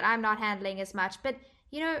do it. I'm not handling as much. But,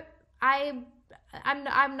 I'm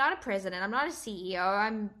not a president. I'm not a CEO.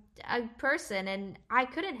 I'm a person, and I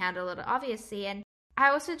couldn't handle it, obviously. And I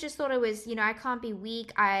also just thought it was, I can't be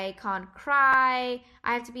weak. I can't cry.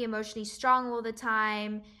 I have to be emotionally strong all the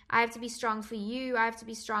time. I have to be strong for you. I have to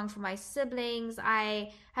be strong for my siblings.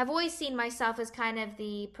 I have always seen myself as kind of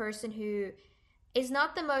the person who is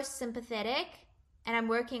not the most sympathetic, and I'm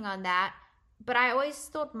working on that. But I always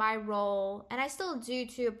thought my role, and I still do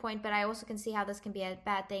to a point, but I also can see how this can be a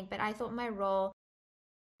bad thing. But I thought my role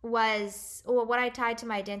was, or what I tied to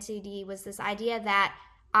my identity was this idea that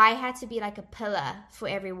I had to be like a pillar for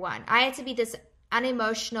everyone. I had to be this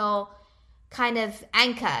unemotional kind of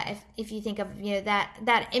anchor, if you think of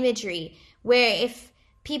that imagery, where if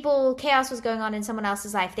chaos was going on in someone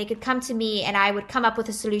else's life, they could come to me and I would come up with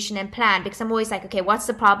a solution and plan, because I'm always like, okay, what's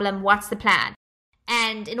the problem? What's the plan?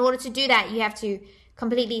 And in order to do that, you have to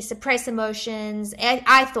completely suppress emotions.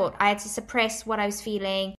 I thought I had to suppress what I was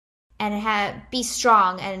feeling and be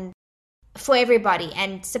strong and for everybody,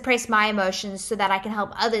 and suppress my emotions so that I can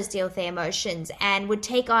help others deal with their emotions, and would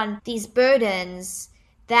take on these burdens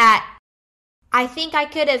that I think I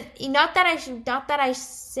could have, not that I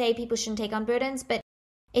say people shouldn't take on burdens, but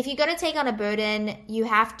if you're going to take on a burden, you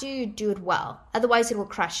have to do it well. Otherwise it will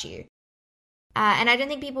crush you. And I don't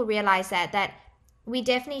think people realize that we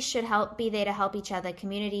definitely should be there to help each other.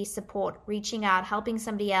 Community support, reaching out, helping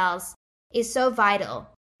somebody else is so vital.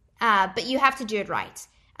 But you have to do it right.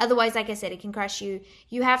 Otherwise, like I said, it can crush you.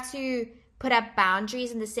 You have to put up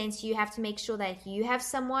boundaries in the sense you have to make sure that you have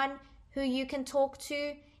someone who you can talk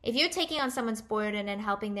to. If you're taking on someone's burden and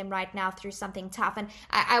helping them right now through something tough, and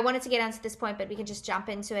I wanted to get onto this point, but we can just jump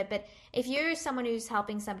into it. But if you're someone who's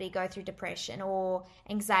helping somebody go through depression or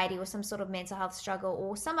anxiety or some sort of mental health struggle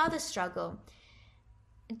or some other struggle,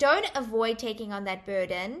 don't avoid taking on that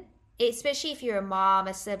burden, especially if you're a mom,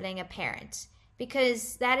 a sibling, a parent.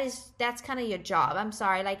 Because that's kind of your job. I'm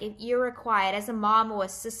sorry. Like, if you're required as a mom or a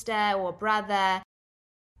sister or a brother,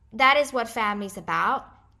 that is what family's about.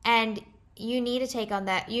 And you need to take on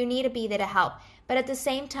that. You need to be there to help. But at the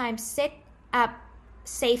same time, set up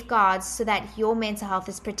safeguards so that your mental health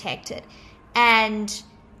is protected. And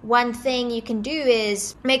one thing you can do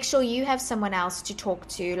is make sure you have someone else to talk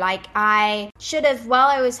to. Like, I should have, while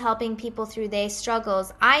I was helping people through their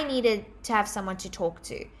struggles, I needed to have someone to talk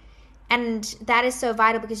to. And that is so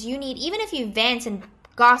vital, because you need, even if you vent and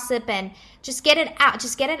gossip and just get it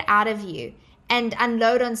out of you and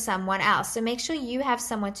unload on someone else. So make sure you have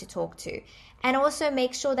someone to talk to. And also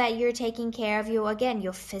make sure that you're taking care of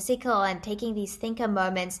your physical, and taking these thinker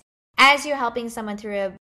moments as you're helping someone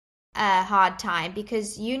through a hard time,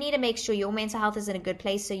 because you need to make sure your mental health is in a good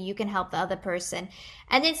place so you can help the other person.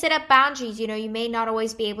 And then set up boundaries. You may not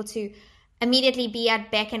always be able to immediately be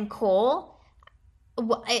at beck and call,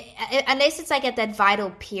 unless it's like at that vital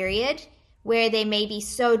period where they may be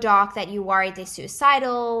so dark that you worry they're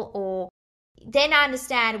suicidal, or then I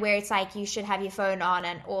understand where it's like you should have your phone on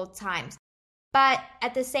at all times. But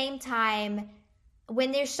at the same time,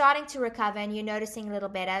 when they're starting to recover and you're noticing a little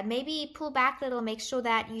better, maybe pull back a little, make sure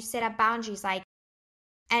that you set up boundaries. Like,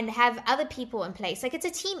 and have other people in place. Like, it's a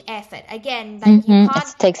team effort. Again, like you can't.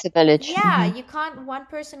 It takes a village. Yeah, you can't. One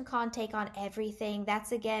person can't take on everything.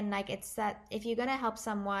 That's again, like, it's that if you're gonna help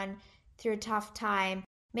someone through a tough time,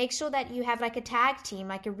 make sure that you have like a tag team,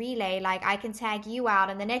 like a relay. Like, I can tag you out,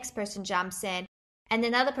 and the next person jumps in, and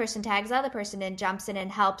then another person tags the other person and jumps in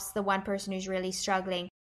and helps the one person who's really struggling.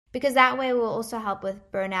 Because that way will also help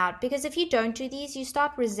with burnout. Because if you don't do these, you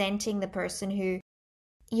start resenting the person who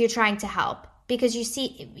you're trying to help. Because you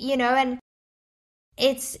see, and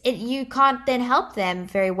you can't then help them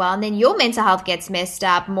very well. And then your mental health gets messed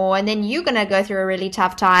up more. And then you're going to go through a really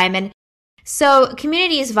tough time. And so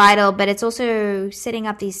community is vital, but it's also setting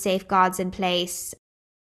up these safeguards in place.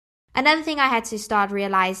 Another thing I had to start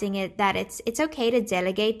realizing is that it's okay to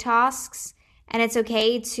delegate tasks, and it's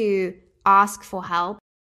okay to ask for help.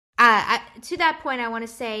 To that point, I want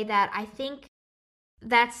to say that I think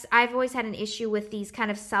I've always had an issue with these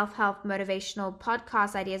kind of self-help motivational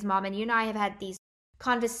podcast ideas, Mom, and you and I have had these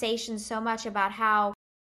conversations so much about how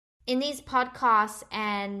in these podcasts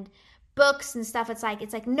and books and stuff, it's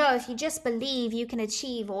like, no, if you just believe, you can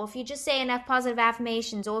achieve, or if you just say enough positive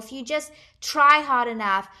affirmations, or if you just try hard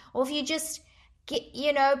enough, or if you just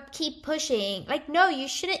keep pushing. Like, no, you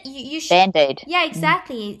shouldn't. You should. Band-Aid. Yeah,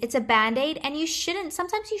 exactly. It's a Band-Aid, and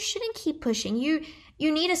sometimes you shouldn't keep pushing. You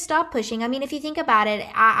need to stop pushing. I mean, if you think about it,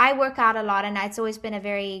 I work out a lot, and it's always been a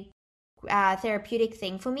very therapeutic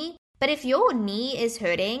thing for me. But if your knee is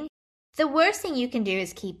hurting, the worst thing you can do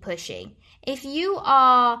is keep pushing. If you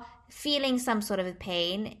are feeling some sort of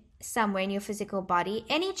pain somewhere in your physical body,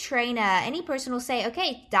 any trainer, any person will say,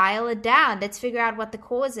 okay, dial it down. Let's figure out what the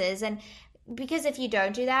cause is. And because if you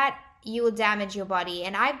don't do that, you will damage your body.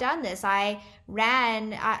 And I've done this. I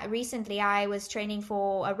ran recently. I was training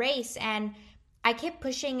for a race, and I kept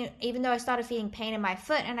pushing, even though I started feeling pain in my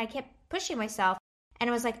foot, and I kept pushing myself. And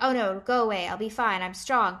it was like, oh no, go away. I'll be fine. I'm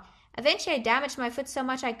strong. Eventually, I damaged my foot so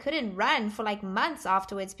much I couldn't run for like months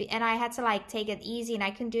afterwards. And I had to like take it easy, and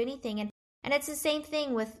I couldn't do anything. And it's the same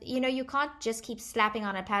thing with, you can't just keep slapping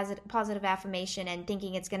on a positive affirmation and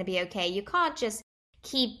thinking it's going to be okay. You can't just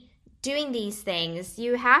keep doing these things.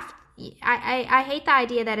 You have, I hate the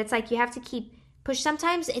idea that it's like you have to keep push.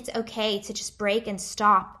 Sometimes it's okay to just break and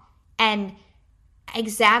stop and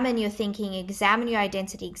examine your thinking, examine your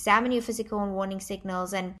identity, examine your physical and warning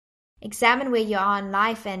signals, and examine where you are in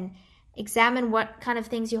life, and examine what kind of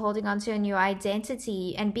things you're holding on to in your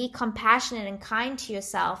identity, and be compassionate and kind to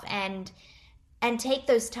yourself, and take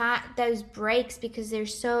those breaks, because they're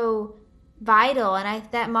so vital. And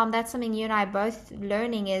that's something you and I are both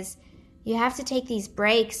learning, is you have to take these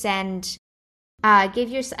breaks and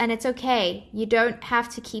and it's okay. You don't have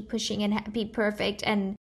to keep pushing and be perfect.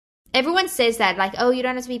 And everyone says that, like, oh, you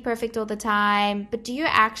don't have to be perfect all the time. But do you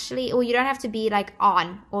actually, or you don't have to be like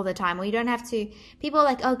on all the time, or you don't have to, people are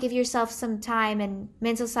like, oh, give yourself some time and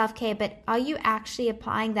mental self-care. But are you actually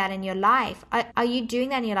applying that in your life? Are you doing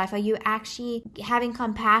that in your life? Are you actually having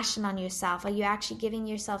compassion on yourself? Are you actually giving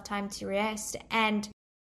yourself time to rest? And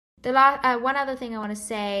the one other thing I want to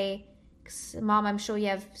say, Mom, I'm sure you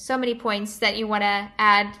have so many points that you want to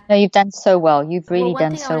add. No, you've done so well. You've really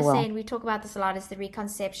done so well. One thing I want to say, and we talk about this a lot, is the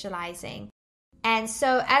reconceptualizing. And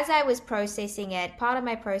so as I was processing it, part of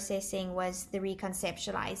my processing was the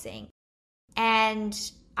reconceptualizing. And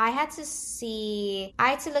I had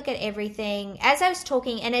to look at everything as I was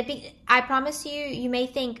talking. And I promise you may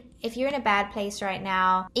think, if you're in a bad place right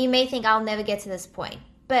now, you may think, I'll never get to this point.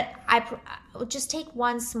 But I just take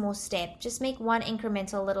one small step, just make one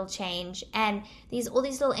incremental little change. And all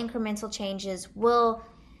these little incremental changes will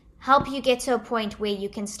help you get to a point where you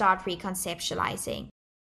can start reconceptualizing.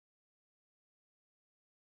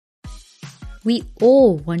 We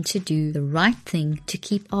all want to do the right thing to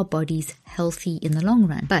keep our bodies healthy in the long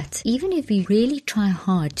run. But even if we really try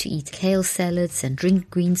hard to eat kale salads and drink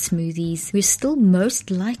green smoothies, we're still most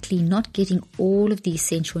likely not getting all of the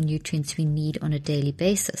essential nutrients we need on a daily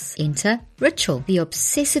basis. Enter Ritual, the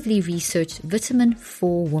obsessively researched vitamin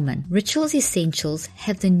for woman. Ritual's essentials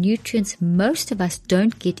have the nutrients most of us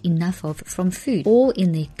don't get enough of from food, all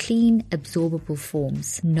in their clean, absorbable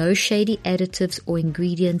forms. No shady additives or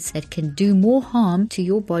ingredients that can do more harm to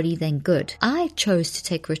your body than good. I chose to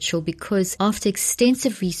take Ritual because after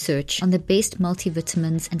extensive research on the best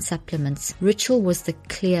multivitamins and supplements, Ritual was the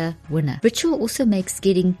clear winner. Ritual also makes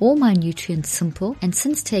getting all my nutrients simple, and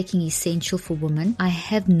since taking Essential for Women, I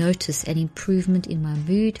have noticed an improvement in my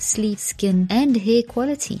mood, sleep, skin, and hair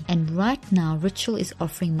quality. And right now, Ritual is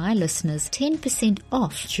offering my listeners 10%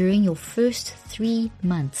 off during your first 3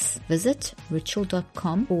 months. Visit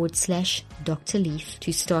ritual.com/Dr. Leaf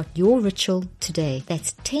to start your Ritual Ritual today.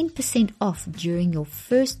 That's 10% off during your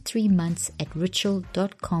first 3 months at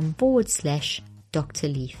ritual.com/Dr.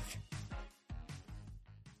 Leaf.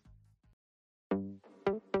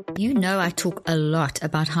 You know I talk a lot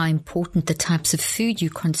about how important the types of food you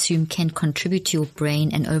consume can contribute to your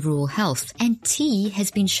brain and overall health. And tea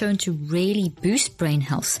has been shown to really boost brain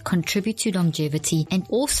health, contribute to longevity, and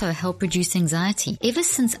also help reduce anxiety. Ever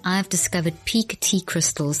since I've discovered Peak tea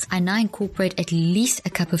crystals, I now incorporate at least a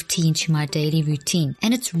cup of tea into my daily routine.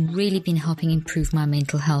 And it's really been helping improve my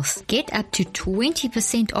mental health. Get up to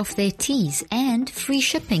 20% off their teas and free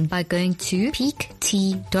shipping by going to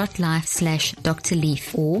peaktea.life/Dr.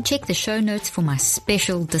 Leaf or check the show notes for my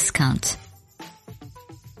special discount.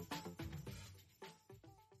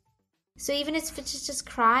 So even if it's just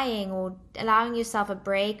crying or allowing yourself a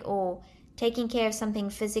break or taking care of something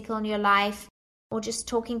physical in your life or just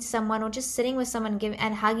talking to someone or just sitting with someone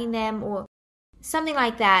and hugging them or something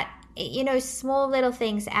like that, small little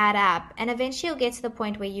things add up. And eventually you'll get to the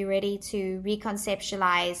point where you're ready to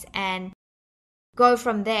reconceptualize and go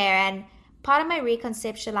from there. And part of my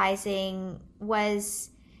reconceptualizing was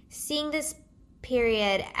seeing this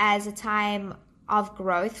period as a time of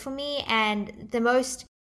growth for me, and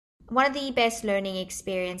one of the best learning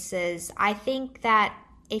experiences. I think that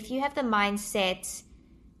if you have the mindset,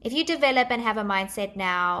 if you develop and have a mindset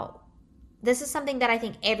now, this is something that I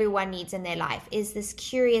think everyone needs in their life, is this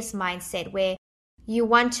curious mindset where you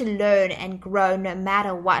want to learn and grow no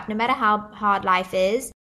matter what, no matter how hard life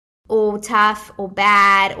is or tough or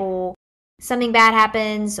bad or something bad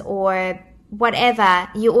happens or whatever.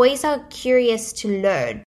 You always are curious to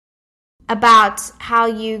learn about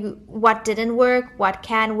what didn't work, what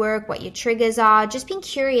can work, what your triggers are. Just being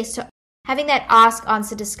curious, to having that ask,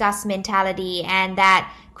 answer, discuss mentality and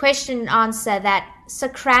that question and answer, that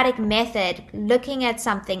Socratic method, looking at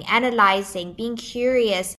something, analyzing, being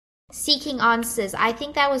curious, seeking answers. I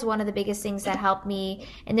think that was one of the biggest things that helped me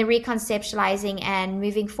in the reconceptualizing and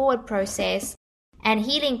moving forward process and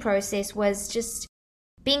healing process, was just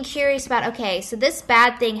being curious about, okay, so this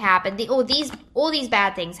bad thing happened, all these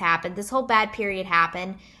bad things happened, this whole bad period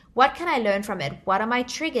happened. What can I learn from it? What are my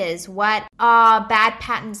triggers? What are bad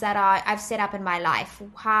patterns that I've set up in my life?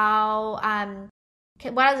 I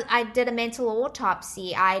did a mental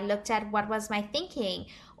autopsy. I looked at what was my thinking.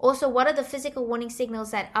 Also, what are the physical warning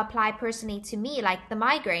signals that apply personally to me, like the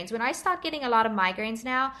migraines? When I start getting a lot of migraines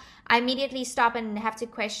now, I immediately stop and have to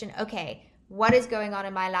question, okay, what is going on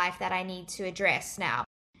in my life that I need to address now?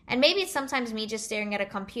 And maybe it's sometimes me just staring at a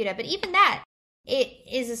computer, but even that, it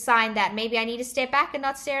is a sign that maybe I need to step back and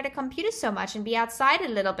not stare at a computer so much and be outside a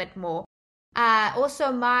little bit more.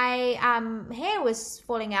 Also, my hair was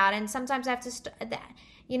falling out, and sometimes I have to,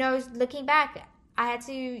 looking back, I had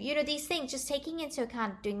to, these things, just taking into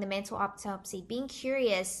account, doing the mental autopsy, being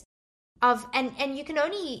curious and you can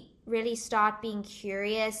only really start being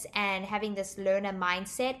curious and having this learner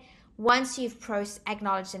mindset once you've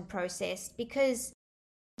acknowledged and processed, because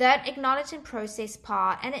that acknowledge and process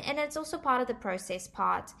part, and it's also part of the process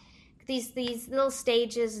part, these little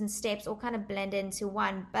stages and steps all kind of blend into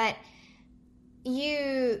one, but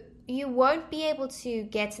you won't be able to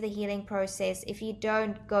get to the healing process if you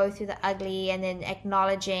don't go through the ugly and then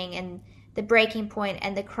acknowledging and the breaking point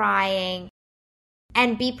and the crying,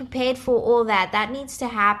 and be prepared for all that needs to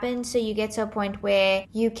happen, so you get to a point where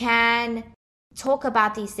you can talk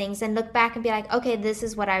about these things and look back and be like, okay, this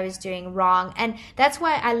is what I was doing wrong. And that's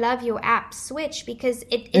why I love your app Switch, because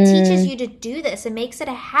it teaches you to do this. It makes it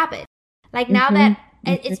a habit. Like now that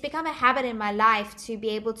it's become a habit in my life to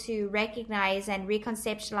be able to recognize and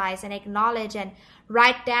reconceptualize and acknowledge and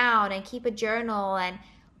write down and keep a journal and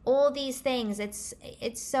all these things. It's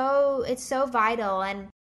so vital. And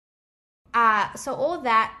so all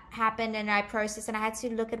that happened, and I processed, and I had to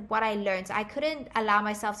look at what I learned. So I couldn't allow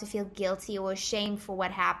myself to feel guilty or ashamed for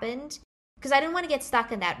what happened, because I didn't want to get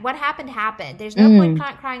stuck in that. What happened. There's no point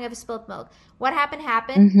crying over spilled milk. What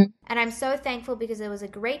happened. And I'm so thankful, because it was a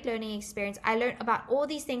great learning experience. I learned about all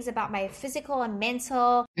these things about my physical and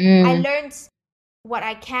mental. I learned what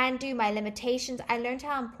I can do, my limitations. I learned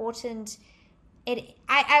how important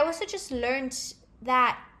I also just learned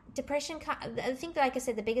that depression, I think, like I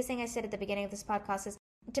said, the biggest thing I said at the beginning of this podcast is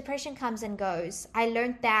depression comes and goes. I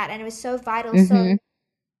learned that, and it was so vital. So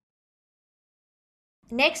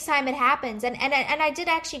next time it happens, and I did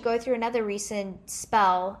actually go through another recent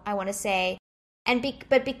spell, I want to say,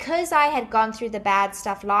 but because I had gone through the bad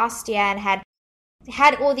stuff last year and had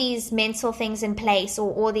all these mental things in place,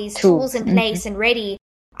 or all these tools in place and ready,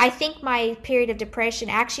 I think my period of depression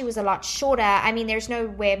actually was a lot shorter. I mean, there's no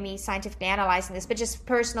way of me scientifically analyzing this, but just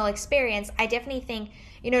personal experience. I definitely think,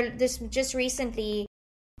 this just recently,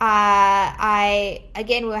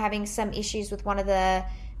 we were having some issues with one of the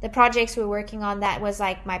projects we were working on that was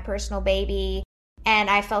like my personal baby, and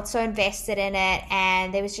I felt so invested in it,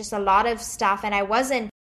 and there was just a lot of stuff, and I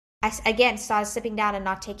again started slipping down and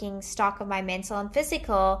not taking stock of my mental and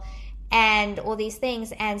physical and all these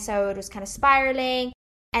things, and so it was kind of spiraling,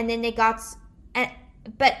 and then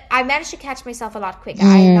but I managed to catch myself a lot quicker.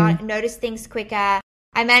 I noticed things quicker.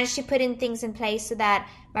 I managed to put in things in place so that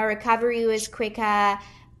my recovery was quicker.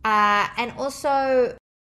 And also,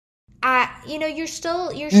 you're still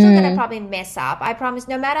going to probably mess up. I promise,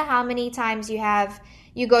 no matter how many times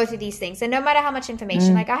you go through these things, and no matter how much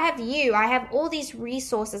information, like I have all these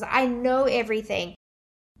resources, I know everything,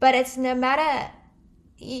 but it's no matter,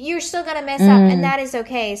 you're still going to mess up, and that is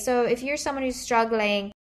okay. So if you're someone who's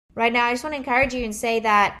struggling right now, I just want to encourage you and say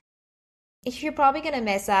that if you're probably going to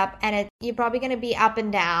mess up and you're probably going to be up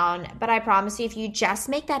and down, but I promise you, if you just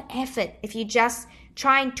make that effort, if you just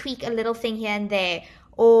try and tweak a little thing here and there,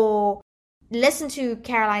 or listen to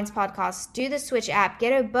Caroline's podcast, do the Switch app,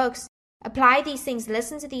 get her books, apply these things,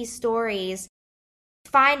 listen to these stories,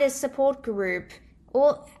 find a support group,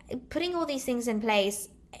 or putting all these things in place,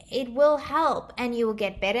 it will help, and you will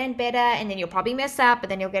get better and better, and then you'll probably mess up, but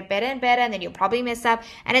then you'll get better and better, and then you'll probably mess up,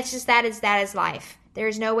 and it's just that is life. There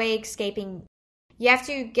is no way escaping. You have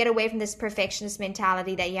to get away from this perfectionist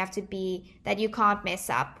mentality that you can't mess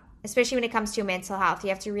up, especially when it comes to your mental health. You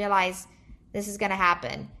have to realize this is going to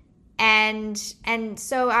happen. And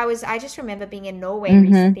so I just remember being in Norway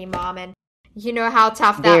recently, Mom, and you know how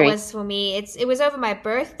tough that was for me. It was over my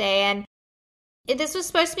birthday, and this was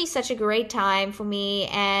supposed to be such a great time for me,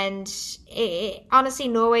 and honestly,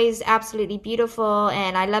 Norway is absolutely beautiful,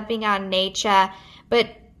 and I love being out in nature, but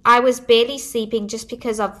I was barely sleeping just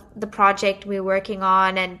because of the project we were working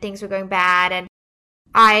on, and things were going bad, and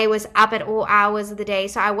I was up at all hours of the day,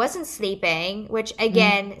 so I wasn't sleeping, which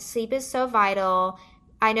again, sleep is so vital.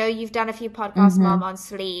 I know you've done a few podcasts, Mom, on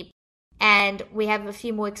sleep, and we have a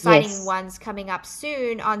few more exciting ones coming up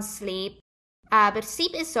soon on sleep, but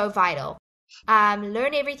sleep is so vital.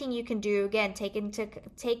 Learn everything you can do. Again,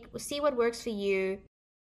 see what works for you,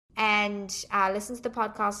 and listen to the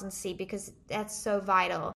podcast and sleep, because that's so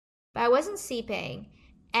vital. But I wasn't sleeping,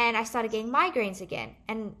 and I started getting migraines again.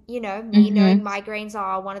 And me knowing migraines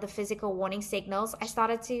are one of the physical warning signals, I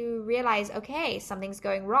started to realize, okay, something's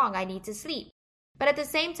going wrong. I need to sleep. But at the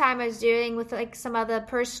same time, I was dealing with like some other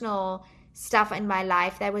personal stuff in my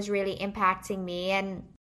life that was really impacting me, and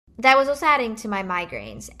that was also adding to my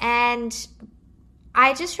migraines. And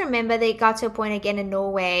I just remember they got to a point again in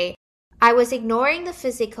Norway, I was ignoring the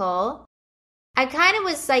physical. I kind of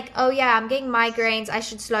was like, oh yeah, I'm getting migraines, I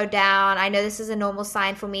should slow down, I know this is a normal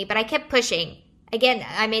sign for me, but I kept pushing. Again,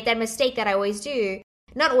 I made that mistake that I always do.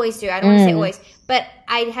 Not always do, I don't want to say always, but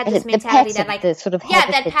I had this mentality that like,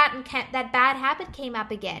 that bad habit came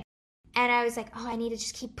up again. And I was like, oh, I need to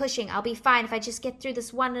just keep pushing, I'll be fine if I just get through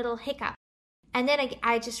this one little hiccup. And then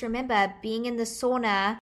I just remember being in the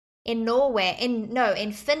sauna in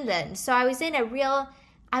in Finland. So I was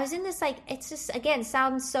in this, like, it's just, again,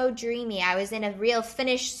 sounds so dreamy. I was in a real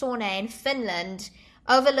Finnish sauna in Finland,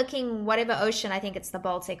 overlooking whatever ocean, I think it's the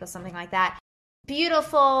Baltic or something like that.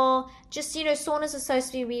 Beautiful, just, saunas are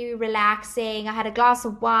supposed to be relaxing. I had a glass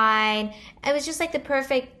of wine. It was just like the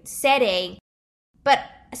perfect setting. But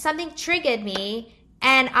something triggered me,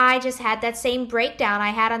 and I just had that same breakdown I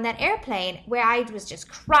had on that airplane, where I was just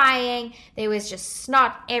crying. There was just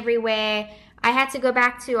snot everywhere. I had to go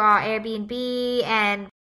back to our Airbnb, and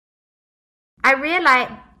I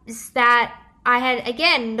realized that I had,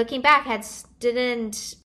 again, looking back,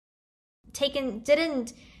 didn't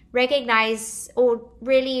recognize, or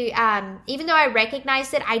really, even though I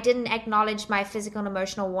recognized it, I didn't acknowledge my physical and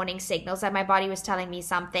emotional warning signals that my body was telling me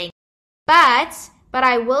something. But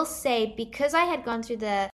I will say, because I had gone through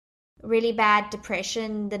the really bad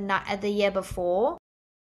depression the year before,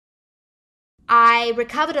 I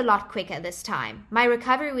recovered a lot quicker this time. My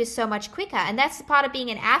recovery was so much quicker. And that's part of being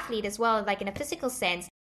an athlete as well, like in a physical sense.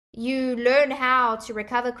 You learn how to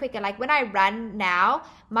recover quicker. Like when I run now,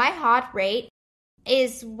 my heart rate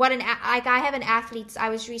is I have an athlete's, I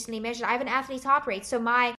was recently measured, I have an athlete's heart rate. So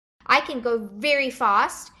I can go very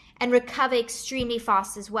fast and recover extremely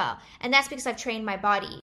fast as well. And that's because I've trained my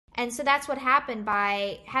body. And so that's what happened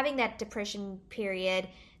by having that depression period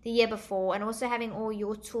the year before, and also having all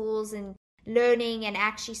your tools and learning and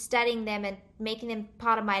actually studying them and making them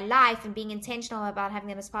part of my life and being intentional about having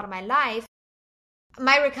them as part of my life.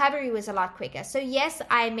 My recovery was a lot quicker. So yes,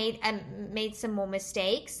 I made some more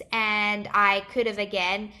mistakes, and I could have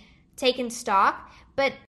again taken stock,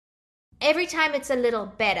 but every time it's a little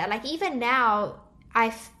better. Like even now,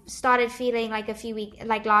 started feeling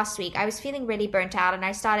like last week, I was feeling really burnt out, and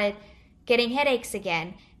I started getting headaches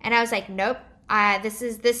again. And I was like, nope. This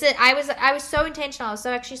is. I was so intentional. I was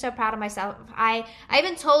actually so proud of myself. I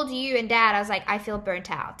even told you and Dad, I was like, I feel burnt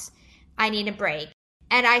out. I need a break.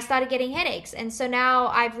 And I started getting headaches. And so now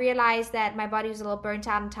I've realized that my body was a little burnt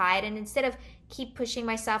out and tired. And instead of keep pushing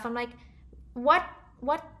myself, I'm like, what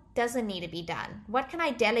doesn't need to be done? What can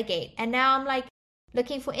I delegate? And now I'm like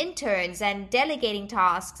looking for interns and delegating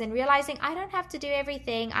tasks and realizing I don't have to do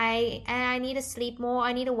everything. I need to sleep more.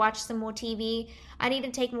 I need to watch some more TV. I need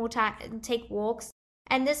to take more time, take walks.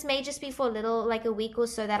 And this may just be for a week or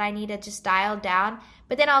so that I need to just dial down,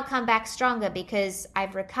 but then I'll come back stronger because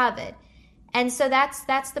I've recovered. And so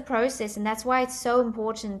that's the process. And that's why it's so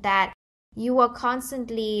important that you are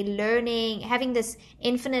constantly learning, having this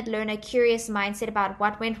infinite learner, curious mindset about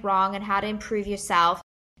what went wrong and how to improve yourself,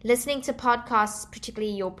 listening to podcasts,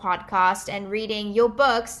 particularly your podcast, and reading your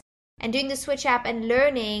books and doing the Switch app and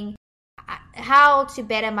learning how to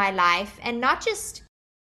better my life, and not just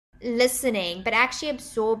listening, but actually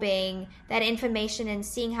absorbing that information and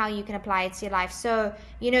seeing how you can apply it to your life. So,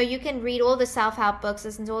 you can read all the self-help books,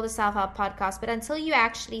 listen to all the self-help podcasts, but until you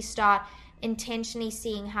actually start intentionally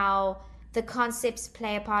seeing how the concepts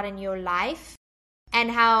play a part in your life,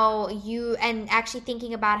 and actually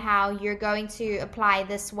thinking about how you're going to apply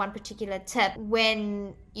this one particular tip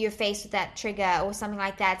when you're faced with that trigger or something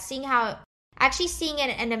like that, seeing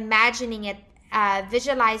it and imagining it,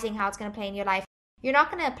 visualizing how it's going to play in your life, you're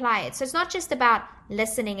not going to apply it. So it's not just about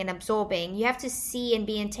listening and absorbing. You have to see and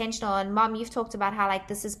be intentional. And Mom, you've talked about how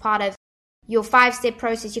this is part of your 5-step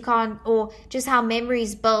process. You can't, or just how memory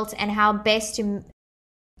is built and how best to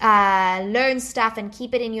learn stuff and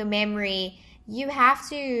keep it in your memory. You have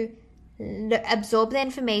to absorb the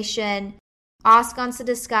information, ask on to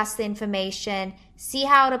discuss the information, see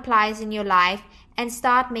how it applies in your life, and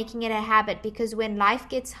start making it a habit. Because when life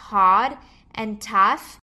gets hard and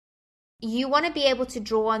tough, you want to be able to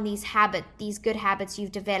draw on these good habits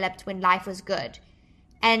you've developed when life was good.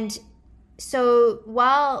 And so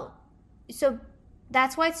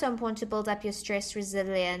that's why it's so important to build up your stress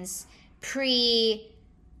resilience when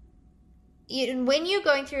you're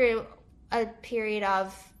going through a period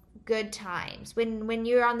of good times, when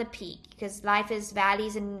you're on the peak, because life is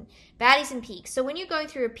valleys and peaks. So when you're going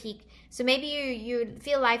through a peak, so maybe you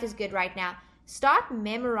feel life is good right now, start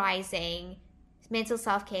memorizing mental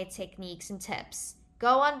self-care techniques and tips.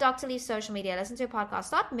 Go on Dr. Leaf's social media, listen to a podcast,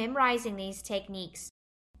 start memorizing these techniques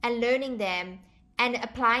and learning them and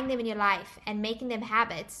applying them in your life and making them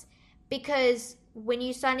habits. Because when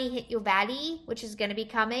you suddenly hit your valley, which is going to be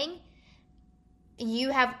coming, you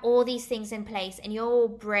have all these things in place, and your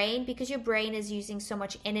brain, because your brain is using so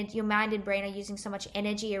much energy, your mind and brain are using so much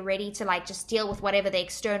energy already to just deal with whatever the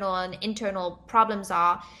external and internal problems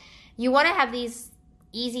are. You want to have these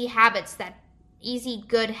easy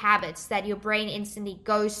good habits that your brain instantly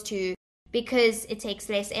goes to, because it takes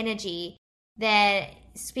less energy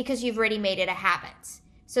because you've already made it a habit.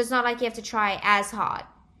 So it's not like you have to try as hard.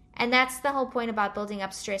 And that's the whole point about building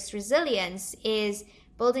up stress resilience, is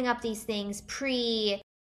building up these things pre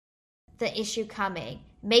the issue coming,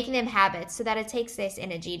 making them habits so that it takes less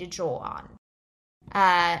energy to draw on.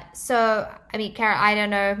 Kara, I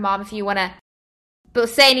don't know, Mom, if you want to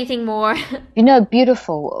say anything more.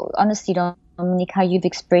 Beautiful. Honestly, Dominique, how you've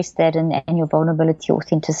expressed that and your vulnerability,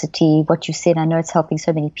 authenticity, what you said. I know it's helping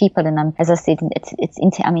so many people, and as I said,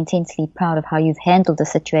 I'm intensely proud of how you've handled the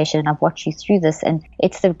situation, and I've watched you through this, and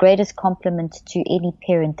it's the greatest compliment to any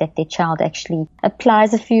parent that their child actually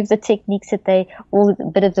applies a few of the techniques that a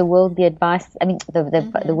bit of the worldly advice,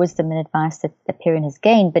 the wisdom and advice that the parent has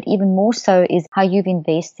gained, but even more so is how you've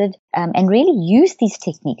invested and really used these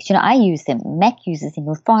techniques. I use them. Mac uses them.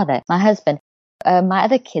 Your father, my husband. My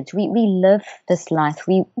other kids, we live this life.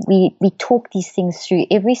 We talk these things through.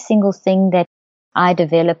 Every single thing that I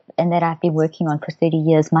develop and that I've been working on for 30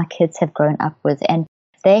 years, my kids have grown up with, and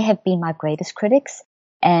they have been my greatest critics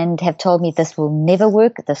and have told me this will never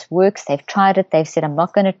work. This works. They've tried it. They've said, I'm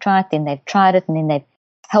not going to try it. Then they've tried it, and then they've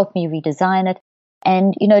helped me redesign it.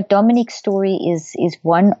 And, Dominique's story is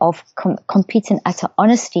one of complete and utter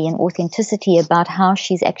honesty and authenticity about how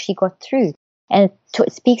she's actually got through. And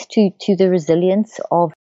it speaks to the resilience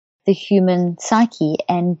of the human psyche,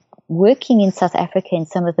 and working in South Africa in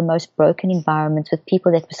some of the most broken environments with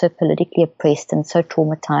people that were so politically oppressed and so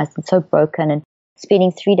traumatized and so broken, and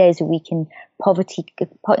spending 3 days a week in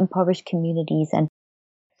impoverished communities and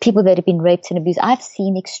people that have been raped and abused. I've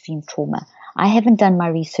seen extreme trauma. I haven't done my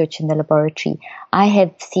research in the laboratory. I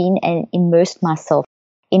have seen and immersed myself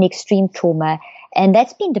in extreme trauma, and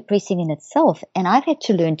that's been depressing in itself. And I've had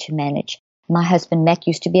to learn to manage My husband, Matt,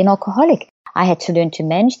 used to be an alcoholic. I had to learn to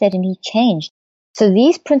manage that, and he changed. So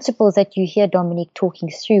these principles that you hear Dominique talking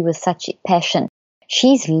through with such passion,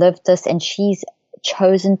 she's lived this and she's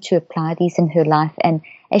chosen to apply these in her life. And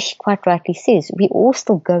as she quite rightly says, we're all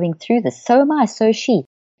still going through this. So am I, so is she.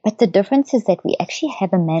 But the difference is that we actually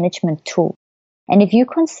have a management tool. And if you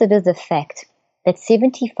consider the fact that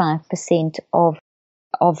 75%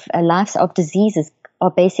 of diseases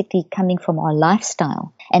are basically coming from our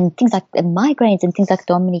lifestyle, and things like migraines and things like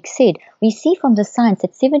Dominique said, we see from the science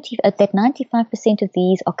that 95% of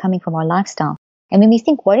these are coming from our lifestyle. And when we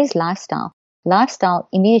think, what is lifestyle? Lifestyle,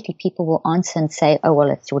 immediately people will answer and say, oh, well,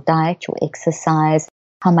 it's your diet, your exercise,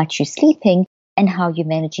 how much you're sleeping, and how you're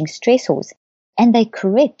managing stressors. And they're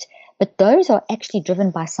correct, but those are actually driven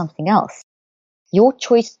by something else. Your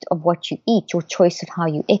choice of what you eat, your choice of how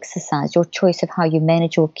you exercise, your choice of how you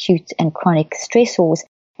manage your acute and chronic stressors,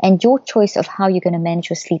 and your choice of how you're going to manage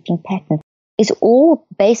your sleeping pattern is all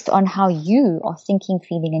based on how you are thinking,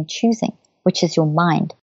 feeling, and choosing, which is your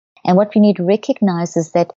mind. And what we need to recognize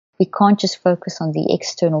is that we can't just focus on the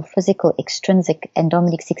external, physical, extrinsic, and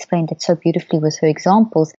Dominique's explained it so beautifully with her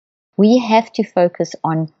examples. We have to focus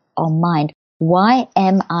on our mind. Why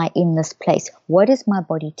am I in this place? What is my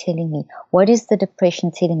body telling me? What is the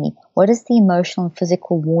depression telling me? What is the emotional and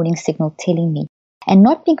physical warning signal telling me? And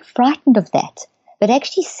not being frightened of that, but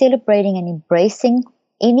actually celebrating and embracing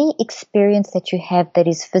any experience that you have that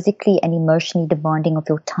is physically and emotionally demanding of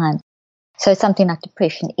your time. So something like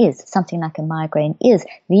depression is, something like a migraine is.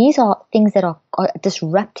 These are things that are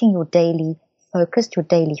disrupting your daily focus, your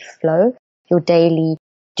daily flow, your daily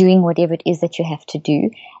doing whatever it is that you have to do.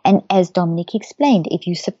 And as Dominique explained, if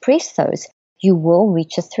you suppress those, you will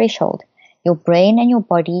reach a threshold. Your brain and your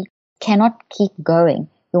body cannot keep going.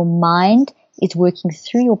 Your mind is working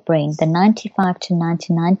through your brain. The 95 to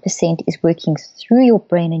 99% is working through your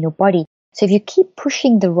brain and your body. So if you keep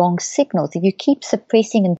pushing the wrong signals, if you keep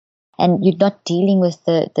suppressing and you're not dealing with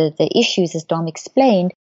the issues as Dom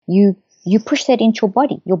explained, you push that into your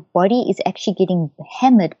body. Your body is actually getting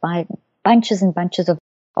hammered by bunches and bunches of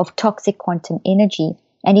toxic quantum energy,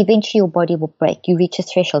 and eventually your body will break. You reach a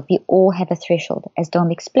threshold. We all have a threshold. As Dom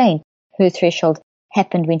explained, her threshold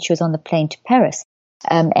happened when she was on the plane to Paris.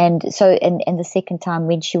 And the second time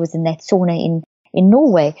when she was in that sauna in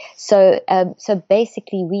Norway. So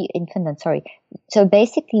basically we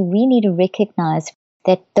need to recognize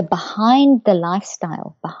that behind the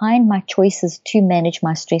lifestyle, behind my choices to manage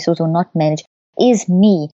my stressors or not manage, is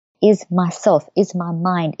me, is myself, is my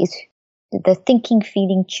mind, is the thinking,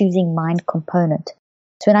 feeling, choosing mind component.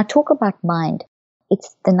 So when I talk about mind,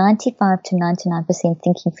 it's the 95 to 99%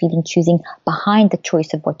 thinking, feeling, choosing behind the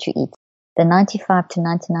choice of what you eat. The 95 to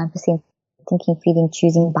 99% thinking, feeling,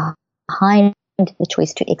 choosing behind the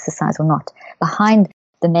choice to exercise or not. Behind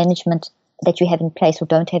the management that you have in place or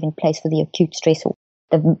don't have in place for the acute stressor.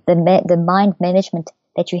 The mind management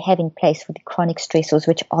that you have in place for the chronic stressors,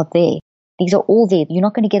 which are there. These are all there. You're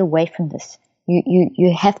not going to get away from this.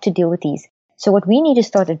 You have to deal with these. So what we need to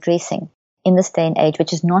start addressing in this day and age,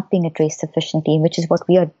 which is not being addressed sufficiently, which is what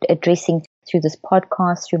we are addressing through this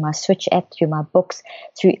podcast, through my Switch app, through my books,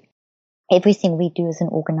 through everything we do as an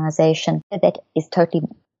organization, that is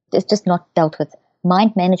it's just not dealt with.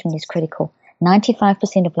 Mind management is critical.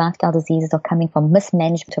 95% of lifestyle diseases are coming from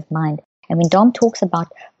mismanagement of mind. And when Dom talks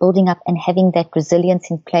about building up and having that resilience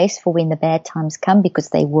in place for when the bad times come, because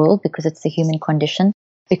they will, because it's the human condition,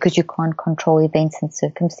 because you can't control events and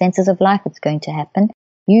circumstances of life, it's going to happen.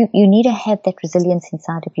 You need to have that resilience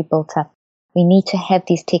inside of you built up. We need to have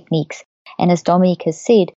these techniques. And as Dominique has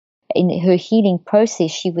said, in her healing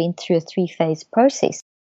process, she went through a 3-phase process.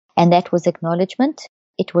 And that was acknowledgement.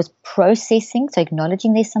 It was processing, so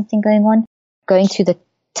acknowledging there's something going on, going through the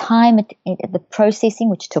time, the processing,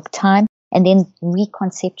 which took time, and then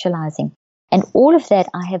reconceptualizing. And all of that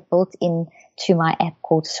I have built into my app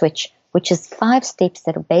called Switch, which is 5 steps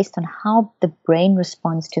that are based on how the brain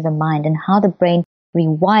responds to the mind and how the brain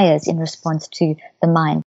rewires in response to the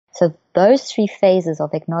mind. So those 3 phases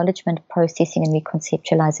of acknowledgement, processing, and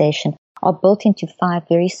reconceptualization are built into 5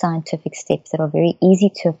 very scientific steps that are very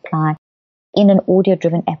easy to apply in an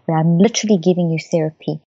audio-driven app where I'm literally giving you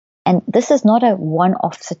therapy. And this is not a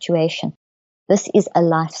one-off situation. This is a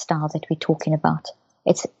lifestyle that we're talking about.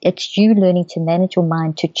 It's you learning to manage your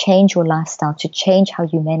mind, to change your lifestyle, to change how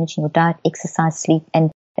you manage your diet, exercise, sleep,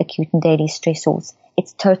 and acute and daily stressors.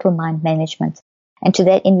 It's total mind management. And to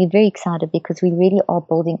that end, we're very excited because we really are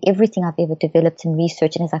building everything I've ever developed in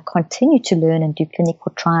research. And as I continue to learn and do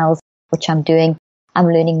clinical trials, which I'm doing, I'm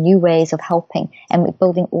learning new ways of helping. And we're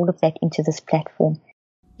building all of that into this platform.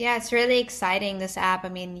 Yeah, it's really exciting, this app. I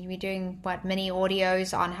mean, we're doing mini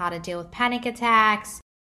audios on how to deal with panic attacks,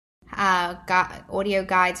 audio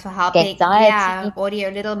guides for helping. Anxiety. Yeah, audio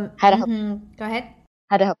little. How to help. Go ahead.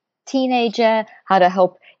 How to help a teenager, how to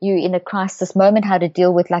help you in a crisis moment, how to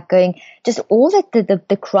deal with just all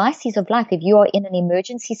the crises of life. If you are in an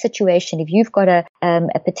emergency situation, if you've got a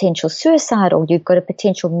potential suicide, or you've got a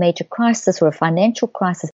potential major crisis or a financial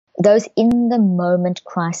crisis, those in the moment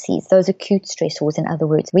crises, those acute stressors, in other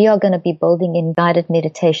words, we are going to be building in guided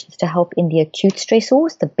meditations to help in the acute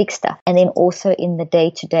stressors, the big stuff, and then also in the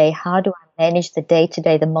day to day. How do I manage the day to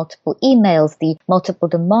day, the multiple emails, the multiple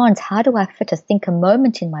demands? How do I fit a think a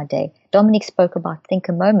moment in my day? Dominique spoke about think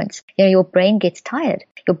a moments. Your brain gets tired.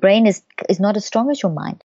 Your brain is not as strong as your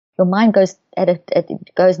mind. Your mind goes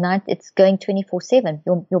it's going 24/7.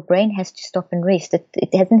 Your brain has to stop and rest.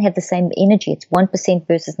 It doesn't have the same energy. It's 1%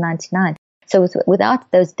 versus 99. So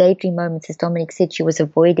without those daydream moments, as Dominique said she was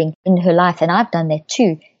avoiding in her life, and I've done that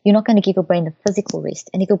too, you're not going to give your brain the physical rest.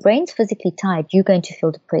 And if your brain's physically tired, you're going to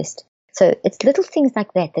feel depressed. So it's little things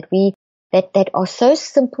like that are so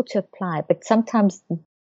simple to apply, but sometimes,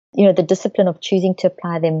 the discipline of choosing to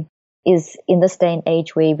apply them is, in this day and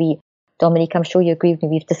age where Dominique, I'm sure you agree with me,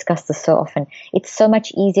 we've discussed this so often. It's so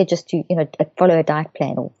much easier just to, follow a diet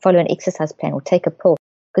plan or follow an exercise plan or take a pill,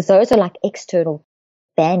 because those are like external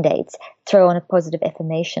band-aids. Throw on a positive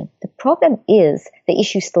affirmation. The problem is the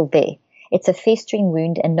issue's still there. It's a festering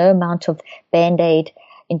wound, and no amount of band-aid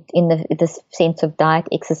in the sense of diet,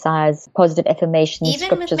 exercise, positive affirmation, even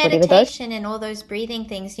scriptures, with meditation and all those breathing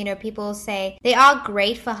things, people say they are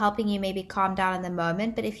great for helping you maybe calm down in the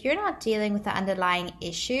moment, but if you're not dealing with the underlying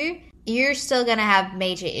issue, you're still going to have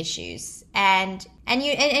major issues. And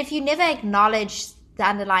if you never acknowledge the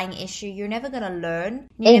underlying issue, you're never going to learn.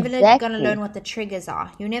 You're never going to learn what the triggers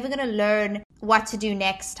are. You're never going to learn what to do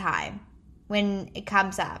next time when it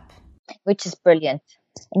comes up. Which is brilliant.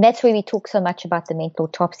 And that's where we talk so much about the mental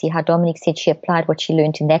autopsy, how Dominique said she applied what she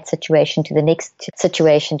learned in that situation to the next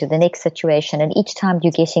situation, to the next situation. And each time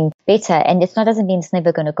you're getting better. And doesn't mean it's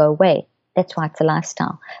never going to go away. That's why it's a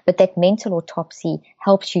lifestyle. But that mental autopsy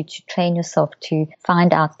helps you to train yourself to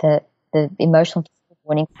find out the emotional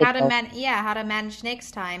warning signals. How to manage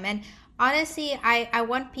next time. And honestly, I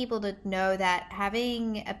want people to know that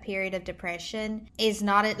having a period of depression is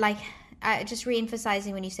not just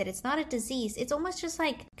re-emphasizing when you said it's not a disease. It's almost just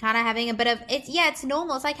like kind of having a bit of it's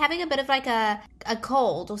normal. It's like having a bit of like a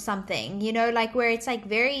cold or something, where it's like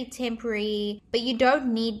very temporary, but you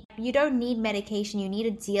don't need medication. You need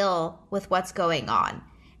to deal with what's going on.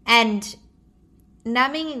 And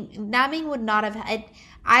numbing would not have,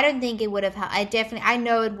 I don't think it would have helped. I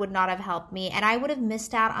know it would not have helped me, and I would have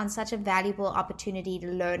missed out on such a valuable opportunity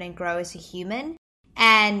to learn and grow as a human,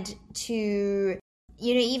 and to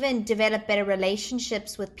even develop better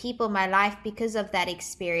relationships with people in my life because of that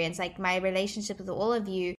experience. Like my relationship with all of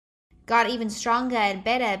you got even stronger and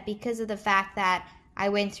better because of the fact that we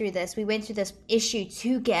went through this issue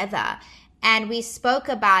together, and we spoke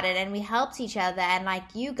about it, and we helped each other. And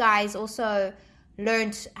like you guys also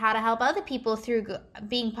learned how to help other people through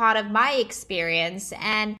being part of my experience.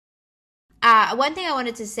 And one thing I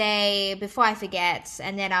wanted to say before I forget,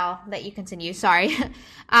 and then I'll let you continue. Sorry.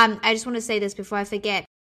 I just want to say this before I forget.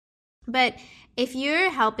 But if you're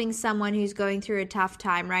helping someone who's going through a tough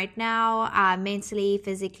time right now, mentally,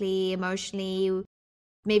 physically, emotionally,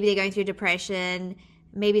 maybe they're going through depression,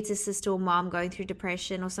 maybe it's a sister or mom going through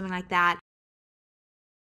depression or something like that.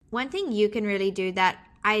 One thing you can really do that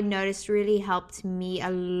I noticed really helped me a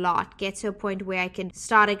lot get to a point where I could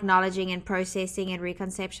start acknowledging and processing and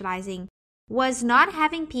reconceptualizing was not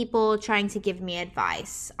having people trying to give me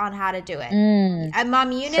advice on how to do it.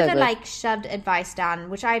 Mom, you never shoved advice down,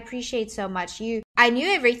 which I appreciate so much. I knew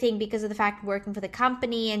everything because of the fact of working for the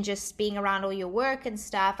company and just being around all your work and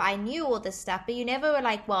stuff. I knew all this stuff, but you never were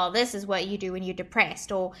like, well, this is what you do when you're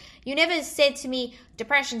depressed. Or you never said to me,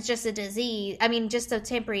 depression's just a disease. I mean, just a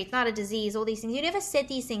temporary, it's not a disease, all these things. You never said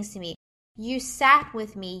these things to me. You sat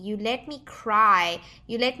with me. You let me cry.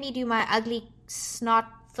 You let me do my ugly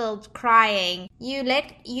snot-filled crying.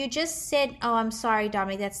 You just said, oh, I'm sorry,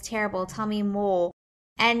 Dominique, that's terrible. Tell me more.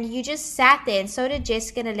 And you just sat there, and so did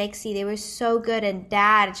Jessica and Alexi. They were so good, and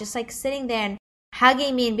Dad, just like sitting there and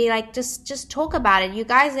hugging me and be like, just talk about it. You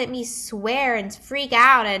guys let me swear and freak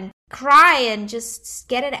out and cry and just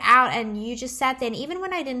get it out. And you just sat there, and even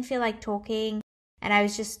when I didn't feel like talking and I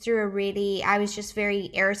was just I was just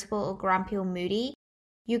very irritable or grumpy or moody,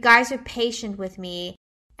 you guys were patient with me.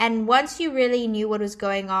 And once you really knew what was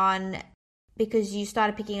going on, because you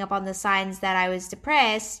started picking up on the signs that I was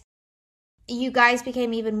depressed, you guys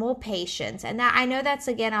became even more patient. And that, I know that's,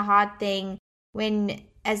 again, a hard thing when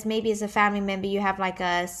as a family member, you have like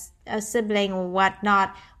a sibling or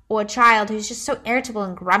whatnot, or a child who's just so irritable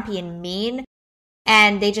and grumpy and mean,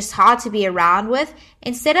 and they're just hard to be around with,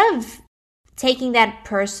 instead of taking that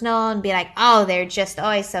personal and be like, oh, they're just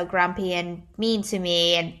always so grumpy and mean to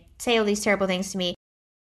me and say all these terrible things to me.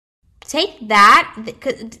 Take that,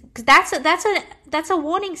 because that's a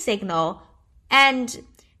warning signal, and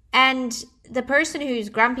the person who's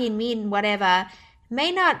grumpy and mean, whatever,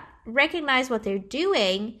 may not recognize what they're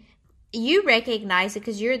doing. You recognize it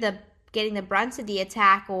because you're getting the brunt of the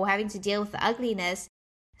attack or having to deal with the ugliness.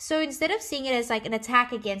 So instead of seeing it as like an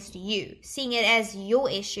attack against you, seeing it as your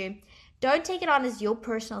issue, don't take it on as your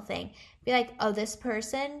personal thing. Be like, oh, this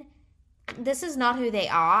person, this is not who they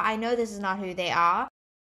are. I know this is not who they are.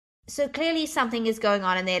 So clearly something is going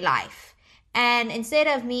on in their life. And instead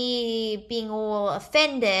of me being all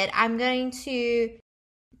offended, I'm going to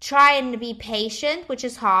try and be patient, which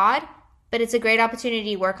is hard, but it's a great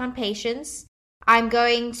opportunity to work on patience. I'm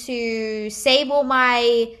going to save all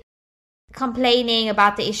my complaining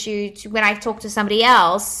about the issue to when I talk to somebody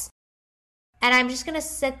else. And I'm just going to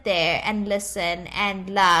sit there and listen and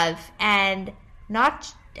love and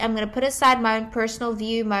I'm going to put aside my own personal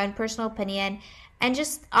view, my own personal opinion, and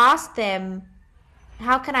just ask them,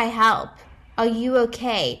 how can I help? Are you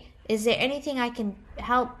okay? Is there anything I can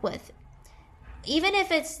help with? Even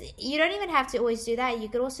if you don't even have to always do that. You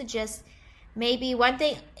could also just maybe one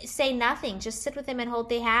day say nothing. Just sit with them and hold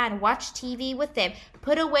their hand. Watch TV with them.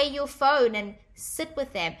 Put away your phone and sit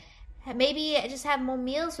with them. Maybe just have more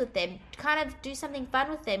meals with them. Kind of do something fun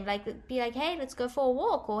with them. Like be like, hey, let's go for a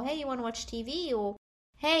walk. Or hey, you want to watch TV? Or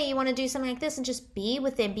hey, you want to do something like this? And just be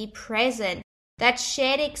with them. Be present. That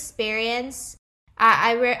shared experience.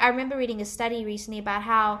 I remember reading a study recently about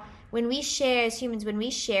how when we share as humans, when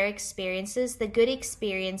we share experiences, the good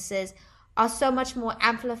experiences are so much more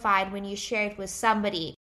amplified when you share it with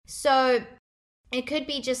somebody. So it could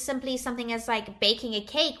be just simply something as like baking a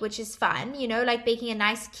cake, which is fun, like baking a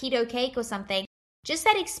nice keto cake or something. Just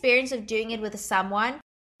that experience of doing it with someone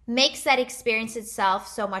makes that experience itself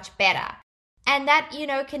so much better. And that,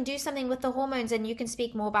 can do something with the hormones, and you can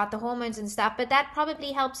speak more about the hormones and stuff, but that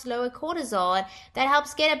probably helps lower cortisol, and that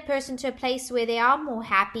helps get a person to a place where they are more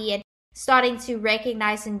happy and starting to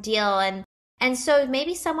recognize and deal. And so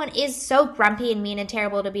maybe someone is so grumpy and mean and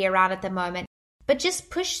terrible to be around at the moment, but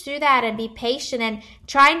just push through that and be patient and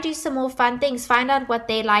try and do some more fun things. Find out what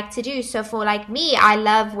they like to do. So for like me, I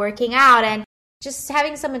love working out and just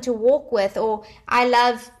having someone to walk with, or I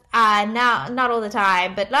love now, not all the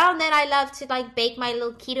time, but now and then I love to like bake my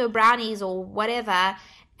little keto brownies or whatever,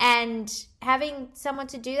 and having someone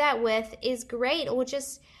to do that with is great. Or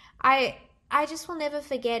just I just will never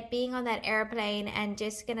forget being on that airplane and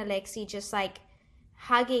Jessica and Alexi just like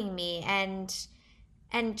hugging me and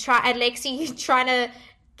Alexi trying to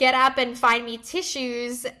get up and find me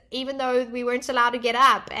tissues, even though we weren't allowed to get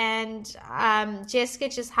up, and Jessica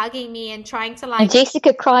just hugging me and trying to like... And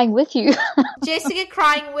Jessica crying with you. Jessica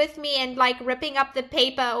crying with me and like ripping up the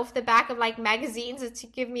paper off the back of like magazines to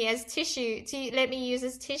give me as tissue, to let me use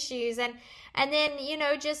as tissues, and then,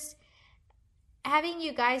 just having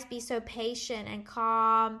you guys be so patient and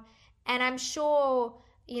calm. And I'm sure,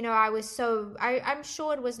 I'm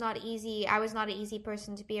sure it was not easy. I was not an easy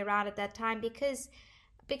person to be around at that time because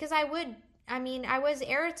I was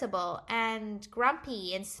irritable and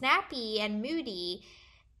grumpy and snappy and moody,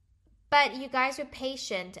 but you guys were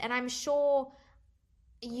patient, and I'm sure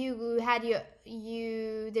there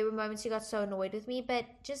were moments you got so annoyed with me, but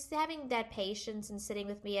just having that patience and sitting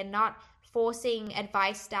with me and not forcing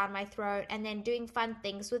advice down my throat and then doing fun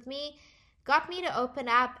things with me got me to open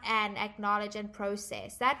up and acknowledge and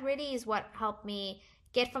process. That really is what helped me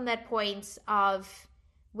get from that point of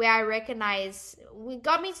where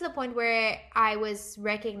got me to the point where I was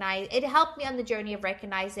recognized. It helped me on the journey of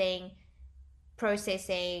recognizing,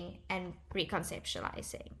 processing, and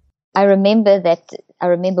reconceptualizing. I remember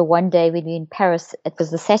one day when we were in Paris, it was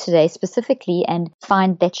the Saturday specifically, and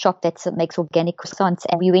find that shop that makes organic croissants.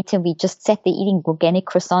 And we went and we just sat there eating organic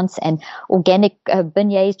croissants and organic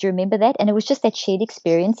beignets. Do you remember that? And it was just that shared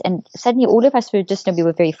experience. And suddenly all of us we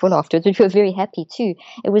were very full afterwards, but we were very happy too.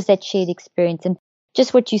 It was that shared experience. And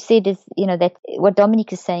just what you said is, that what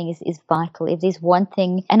Dominique is saying is vital. If there's one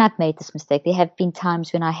thing, and I've made this mistake, there have been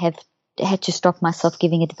times when I have had to stop myself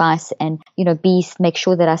giving advice and, make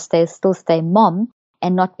sure that I still stay mom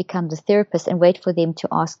and not become the therapist and wait for them to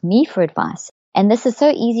ask me for advice. And this is so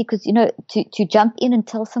easy because, to jump in and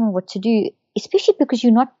tell someone what to do, especially because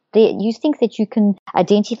you're not You think that you can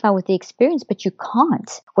identify with the experience, but you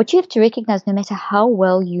can't. What you have to recognize, no matter how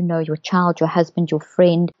well you know your child, your husband, your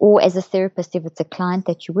friend, or as a therapist, if it's a client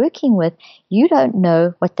that you're working with, you don't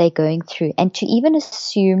know what they're going through. And to even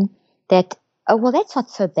assume that, oh, well, that's not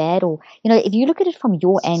so bad, or, if you look at it from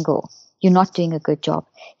your angle, you're not doing a good job.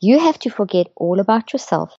 You have to forget all about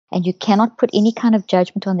yourself, and you cannot put any kind of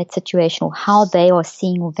judgment on that situation or how they are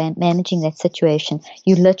seeing or managing that situation.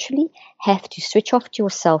 You literally have to switch off to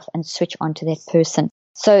yourself and switch on to that person.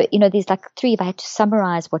 So, there's like three, if I had to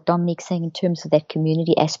summarize what Dominique's saying in terms of that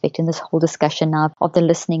community aspect in this whole discussion now of the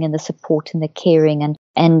listening and the support and the caring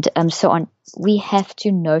and so on, we have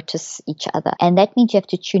to notice each other. And that means you have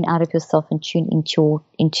to tune out of yourself and tune into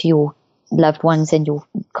your loved ones and your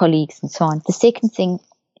colleagues and so on. The second thing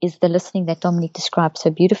is the listening that Dominique described so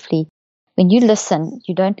beautifully. When you listen,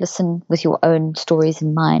 you don't listen with your own stories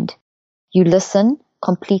in mind. You listen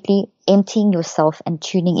completely emptying yourself and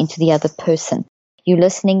tuning into the other person. You're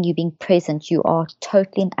listening, you're being present, you are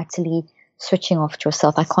totally and utterly switching off to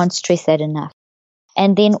yourself. I can't stress that enough.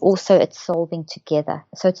 And then also it's solving together.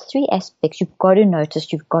 So it's three aspects. You've got to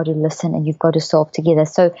notice, you've got to listen, and you've got to solve together.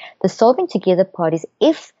 So the solving together part is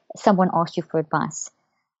if someone asks you for advice,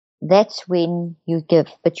 that's when you give,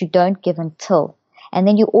 but you don't give until. And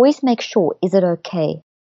then you always make sure, is it okay?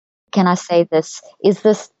 Can I say this?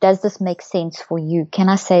 Does this make sense for you? Can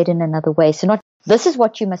I say it in another way? So not, this is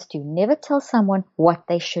what you must do. Never tell someone what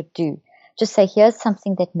they should do. Just say, here's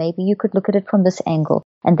something that maybe you could look at it from this angle.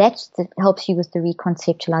 And that helps you with the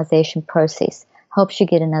reconceptualization process, helps you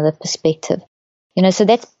get another perspective. So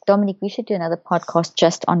that's, Dominique, we should do another podcast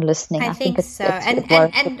just on listening. I think so.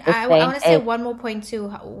 And I want to say one more point to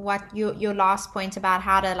what your last point about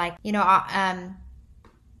how to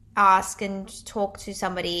ask and talk to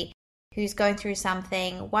somebody who's going through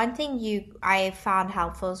something. One thing I found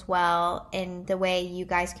helpful as well in the way you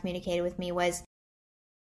guys communicated with me was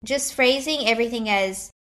just phrasing everything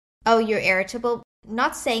as, oh, you're irritable.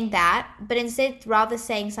 Not saying that, but instead rather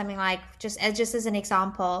saying something like, just as an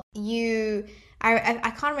example,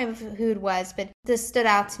 I can't remember who it was, but this stood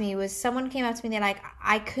out to me was someone came up to me and they're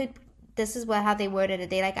like, this is how they worded it.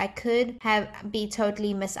 They're like, I could be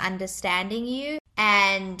totally misunderstanding you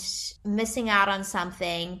and missing out on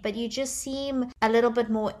something, but you just seem a little bit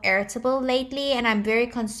more irritable lately, and I'm very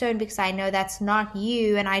concerned because I know that's not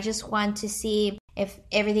you, and I just want to see if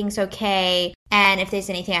everything's okay and if there's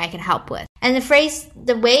anything I can help with. And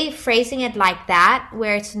the way phrasing it like that,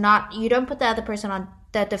 where it's not, you don't put the other person on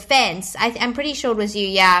the defense. I'm pretty sure it was you,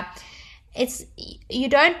 yeah. You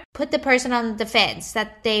don't put the person on the defense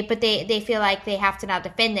but they feel like they have to now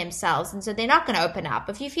defend themselves, and so they're not going to open up.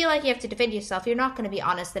 If you feel like you have to defend yourself, you're not going to be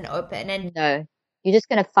honest and open. And no, you're just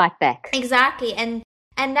going to fight back. Exactly. And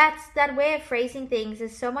that way of phrasing things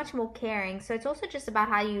is so much more caring. So it's also just about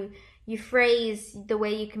how you phrase the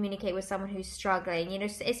way you communicate with someone who's struggling,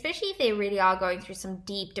 especially if they really are going through some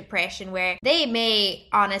deep depression where they may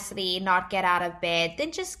honestly not get out of bed.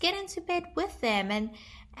 Then just get into bed with them and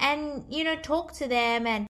talk to them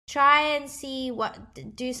and try and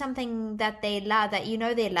do something that they love, that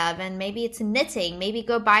they love. And maybe it's knitting. Maybe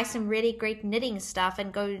go buy some really great knitting stuff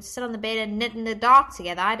and go sit on the bed and knit in the dark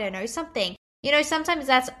together. I don't know, something. Sometimes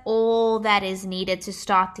that's all that is needed to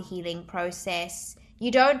start the healing process.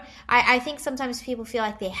 I think sometimes people feel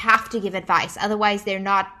like they have to give advice, otherwise they're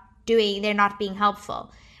not being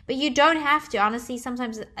helpful. But you don't have to. Honestly,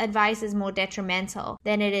 sometimes advice is more detrimental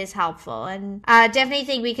than it is helpful. And I definitely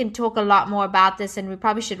think we can talk a lot more about this, and we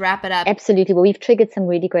probably should wrap it up. Absolutely. Well, we've triggered some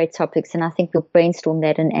really great topics, and I think we'll brainstorm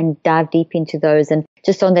that and dive deep into those. And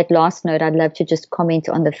just on that last note, I'd love to just comment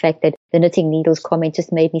on the fact that the knitting needles comment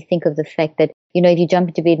just made me think of the fact that, if you jump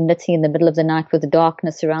into bed knitting in the middle of the night with the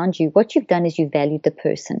darkness around you, what you've done is you've valued the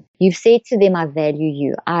person. You've said to them, I value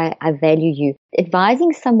you. I value you.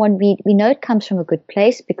 Advising someone, we know it comes from a good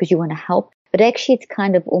place because you want to help, but actually it's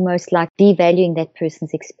kind of almost like devaluing that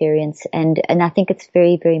person's experience. And I think it's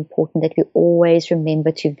very, very important that we always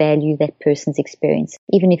remember to value that person's experience,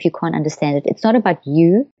 even if you can't understand it. It's not about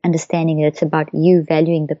you understanding it. It's about you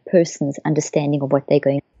valuing the person's understanding of what they're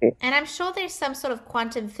going through. And I'm sure there's some sort of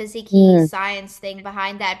quantum physics science thing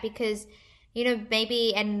behind that, because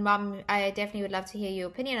maybe, and Mom, I definitely would love to hear your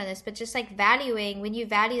opinion on this, but just like when you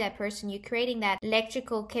value that person, you're creating that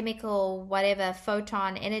electrical, chemical, whatever,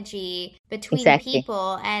 photon energy between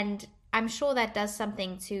people. And I'm sure that does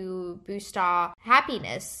something to boost our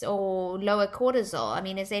happiness or lower cortisol. I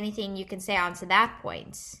mean, is there anything you can say onto that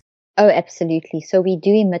point? Oh, absolutely. So we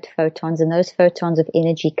do emit photons, and those photons of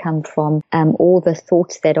energy come from all the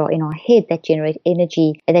thoughts that are in our head that generate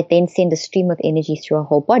energy and that then send a stream of energy through our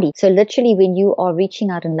whole body. So literally when you are reaching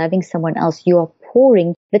out and loving someone else, you are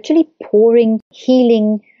literally pouring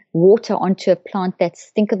healing water onto a plant that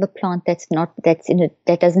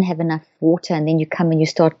doesn't have enough water, and then you come and you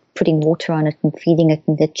start putting water on it and feeding it,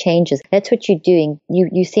 and that changes. That's what you're doing.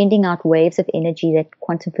 You're sending out waves of energy that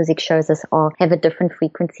quantum physics shows us have a different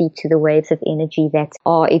frequency to the waves of energy that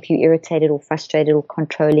are if you're irritated or frustrated or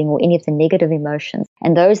controlling or any of the negative emotions.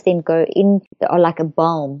 And those then are like a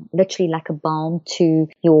balm, literally like a balm to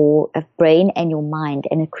your brain and your mind,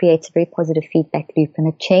 and it creates a very positive feedback loop, and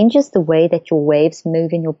it changes the way that your waves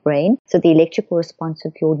move in your brain. So the electrical response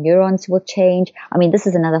of your neurons will change. I mean, this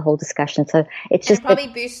is another whole discussion. So it's just probably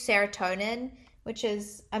boosts serotonin, which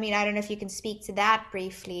is, I mean, I don't know if you can speak to that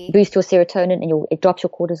briefly. Boost your serotonin, and it drops your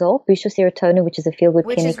cortisol. Boost your serotonin, which is a feel-good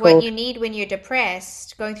chemical. Which is what you need when you're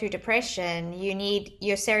depressed, going through depression. You need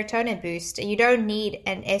your serotonin boost. You don't need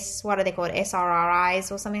what are they called,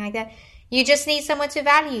 SRRIs or something like that. You just need someone to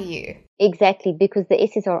value you. Exactly, because the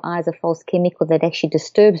SSRI is a false chemical that actually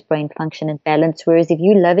disturbs brain function and balance, whereas if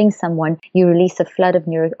you're loving someone, you release a flood of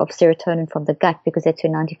serotonin from the gut, because that's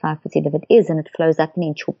where 95% of it is, and it flows up and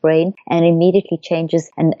into your brain and immediately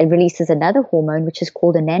changes and it releases another hormone, which is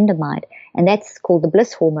called anandamide, and that's called the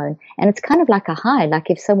bliss hormone. And it's kind of like a high,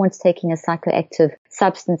 like if someone's taking a psychoactive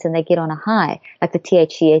substance and they get on a high, like the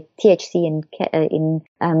THC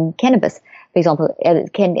in cannabis, for example,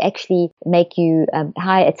 it can actually make you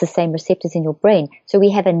high. It's the same receptors in your brain. So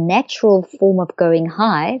we have a natural form of going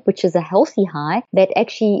high, which is a healthy high that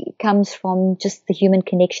actually comes from just the human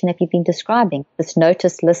connection that we've been describing. Let's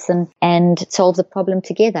notice, listen, and solve the problem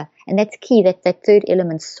together. And that's key, that third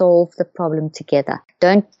element, solve the problem together.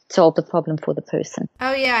 Don't solve the problem for the person.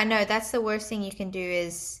 Oh yeah, I know. That's the worst thing you can do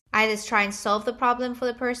is either try and solve the problem for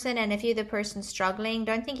the person, and if you're the person struggling,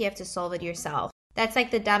 don't think you have to solve it yourself. That's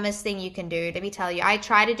like the dumbest thing you can do. Let me tell you, I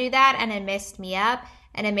tried to do that and it messed me up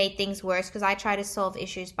and it made things worse because I try to solve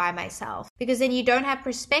issues by myself. Because then you don't have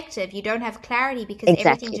perspective, you don't have clarity, because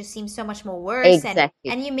everything just seems so much more worse.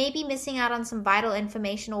 Exactly. And you may be missing out on some vital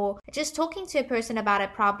information, or just talking to a person about a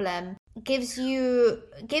problem gives you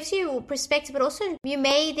perspective, but also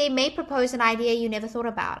they may propose an idea you never thought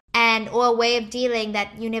about, or a way of dealing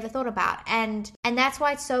that you never thought about. And that's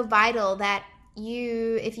why it's so vital that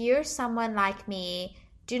if you're someone like me,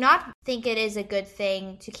 do not think it is a good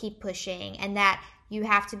thing to keep pushing and that you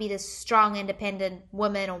have to be this strong, independent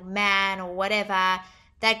woman or man or whatever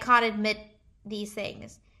that can't admit these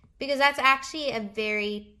things, because that's actually a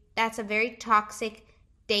very toxic,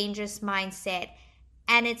 dangerous mindset,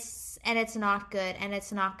 and it's not good, and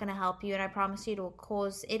it's not going to help you, and I promise you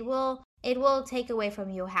it will take away from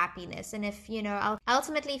your happiness. And if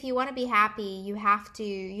ultimately, if you want to be happy, you have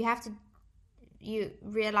to you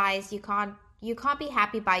realize you can't be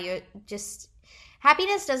happy by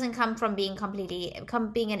happiness doesn't come from being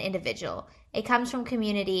an individual. It comes from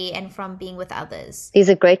community and from being with others. There's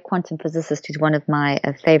a great quantum physicist who's one of my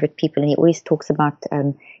favorite people, and he always talks about,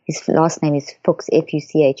 his last name is Fuchs,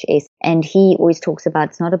 Fuchs, and he always talks about,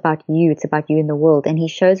 it's not about you, it's about you in the world. And he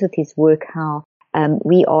shows with his work how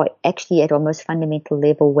we are actually at our most fundamental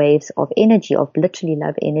level waves of energy, of literally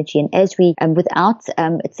love energy. And as we,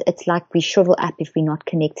 it's like we shrivel up if we're not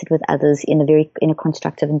connected with others in a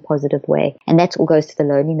constructive and positive way. And that all goes to the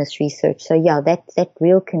loneliness research. So yeah, that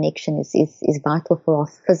real connection is vital for our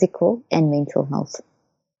physical and mental health.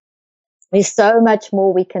 There's so much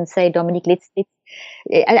more we can say, Dominique.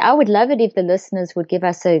 I would love it if the listeners would give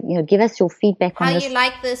us your feedback on this. How you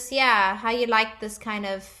like this, how you like this kind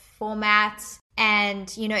of format.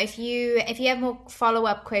 And, if you have more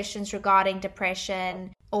follow-up questions regarding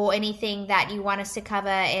depression or anything that you want us to cover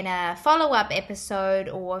in a follow-up episode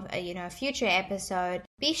or, a future episode,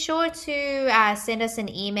 be sure to send us an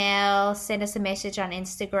email, send us a message on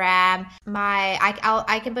Instagram.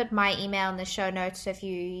 I can put my email in the show notes, so if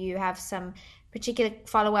you have some particular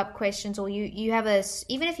follow-up questions, or if you have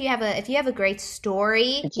a great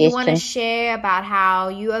story you want to share about how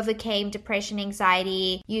you overcame depression,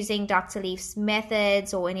 anxiety using Dr. Leaf's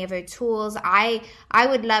methods or any of her tools, I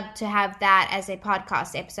would love to have that as a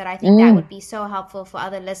podcast episode. I think that would be so helpful for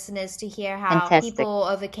other listeners to hear how people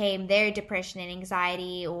overcame their depression and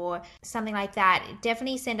anxiety or something like that.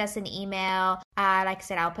 Definitely send us an email. Like I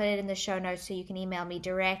said, I'll put it in the show notes so you can email me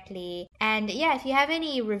directly. And if you have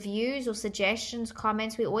any reviews or suggestions,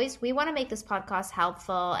 comments, we want to make this podcast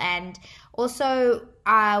helpful. And also,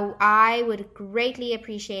 I would greatly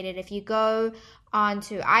appreciate it if you go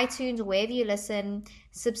onto iTunes or wherever you listen,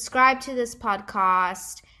 subscribe to this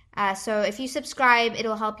podcast. So if you subscribe,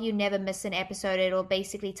 it'll help you never miss an episode. It'll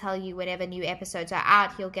basically tell you whenever new episodes are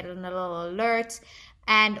out. You'll get a little alert.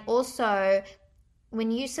 And also, when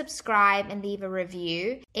you subscribe and leave a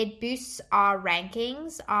review, it boosts our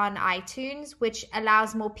rankings on iTunes, which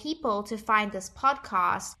allows more people to find this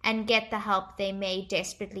podcast and get the help they may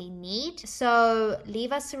desperately need. So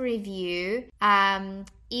leave us a review.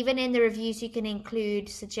 Even in the reviews, you can include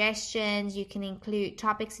suggestions, you can include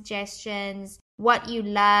topic suggestions, what you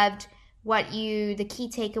loved, the key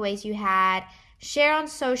takeaways you had. Share on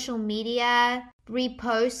social media,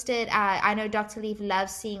 repost it. I know Dr. Leaf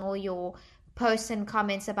loves seeing all your posts and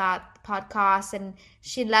comments about the podcast, and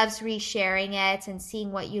she loves resharing it and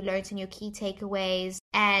seeing what you learned and your key takeaways.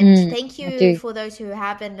 And thank you for those who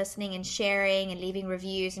have been listening and sharing and leaving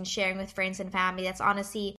reviews and sharing with friends and family. That's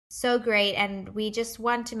honestly so great. And we just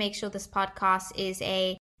want to make sure this podcast is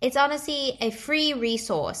it's honestly a free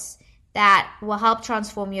resource that will help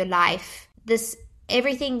transform your life.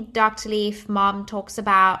 Everything Dr. Leaf Mom talks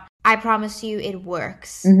about, I promise you it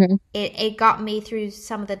works. It got me through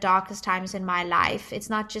some of the darkest times in my life. It's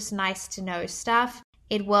not just nice to know stuff.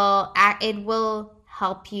 It will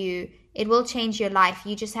help you. It will change your life.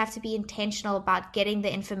 You just have to be intentional about getting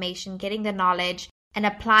the information, getting the knowledge, and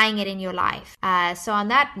applying it in your life. So on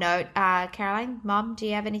that note, Caroline, Mom, do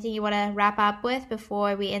you have anything you want to wrap up with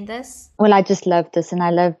before we end this? Well, I just love this, and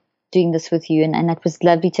I love doing this with you, and it was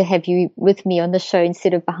lovely to have you with me on the show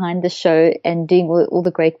instead of behind the show and doing all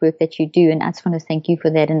the great work that you do. And I just want to thank you for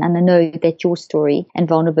that. And I know that your story and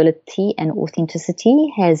vulnerability and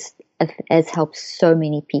authenticity has helped so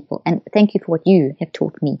many people. And thank you for what you have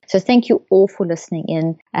taught me. So thank you all for listening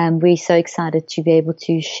in. We're so excited to be able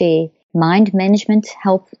to share mind management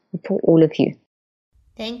help for all of you.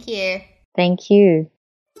 Thank you. Thank you.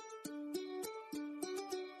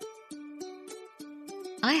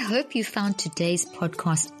 I hope you found today's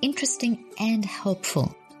podcast interesting and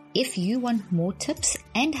helpful. If you want more tips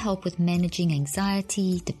and help with managing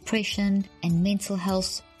anxiety, depression, and mental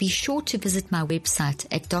health, be sure to visit my website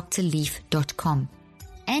at drleaf.com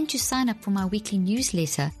and to sign up for my weekly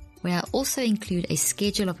newsletter, where I also include a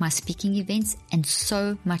schedule of my speaking events and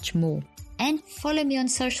so much more. And follow me on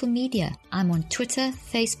social media. I'm on Twitter,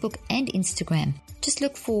 Facebook, and Instagram. Just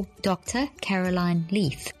look for Dr. Caroline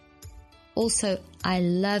Leaf. Also, I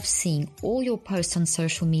love seeing all your posts on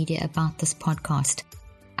social media about this podcast.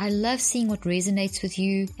 I love seeing what resonates with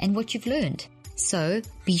you and what you've learned. So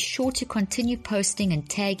be sure to continue posting and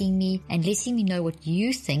tagging me and letting me know what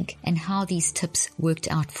you think and how these tips worked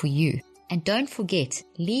out for you. And don't forget,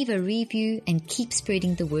 leave a review and keep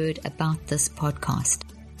spreading the word about this podcast.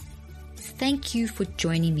 Thank you for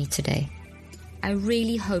joining me today. I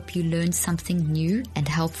really hope you learned something new and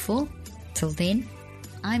helpful. Till then,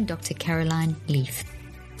 I'm Dr. Caroline Leaf.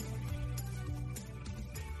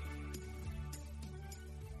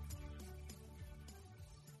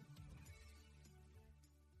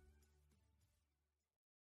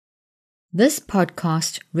 This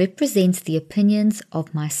podcast represents the opinions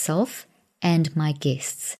of myself and my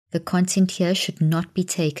guests. The content here should not be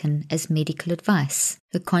taken as medical advice.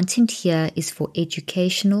 The content here is for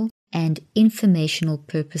educational and informational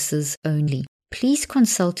purposes only. Please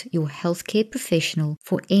consult your healthcare professional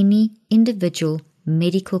for any individual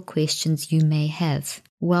medical questions you may have.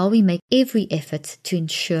 While we make every effort to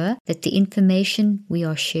ensure that the information we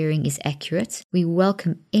are sharing is accurate, we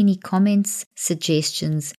welcome any comments,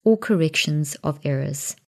 suggestions, or corrections of errors.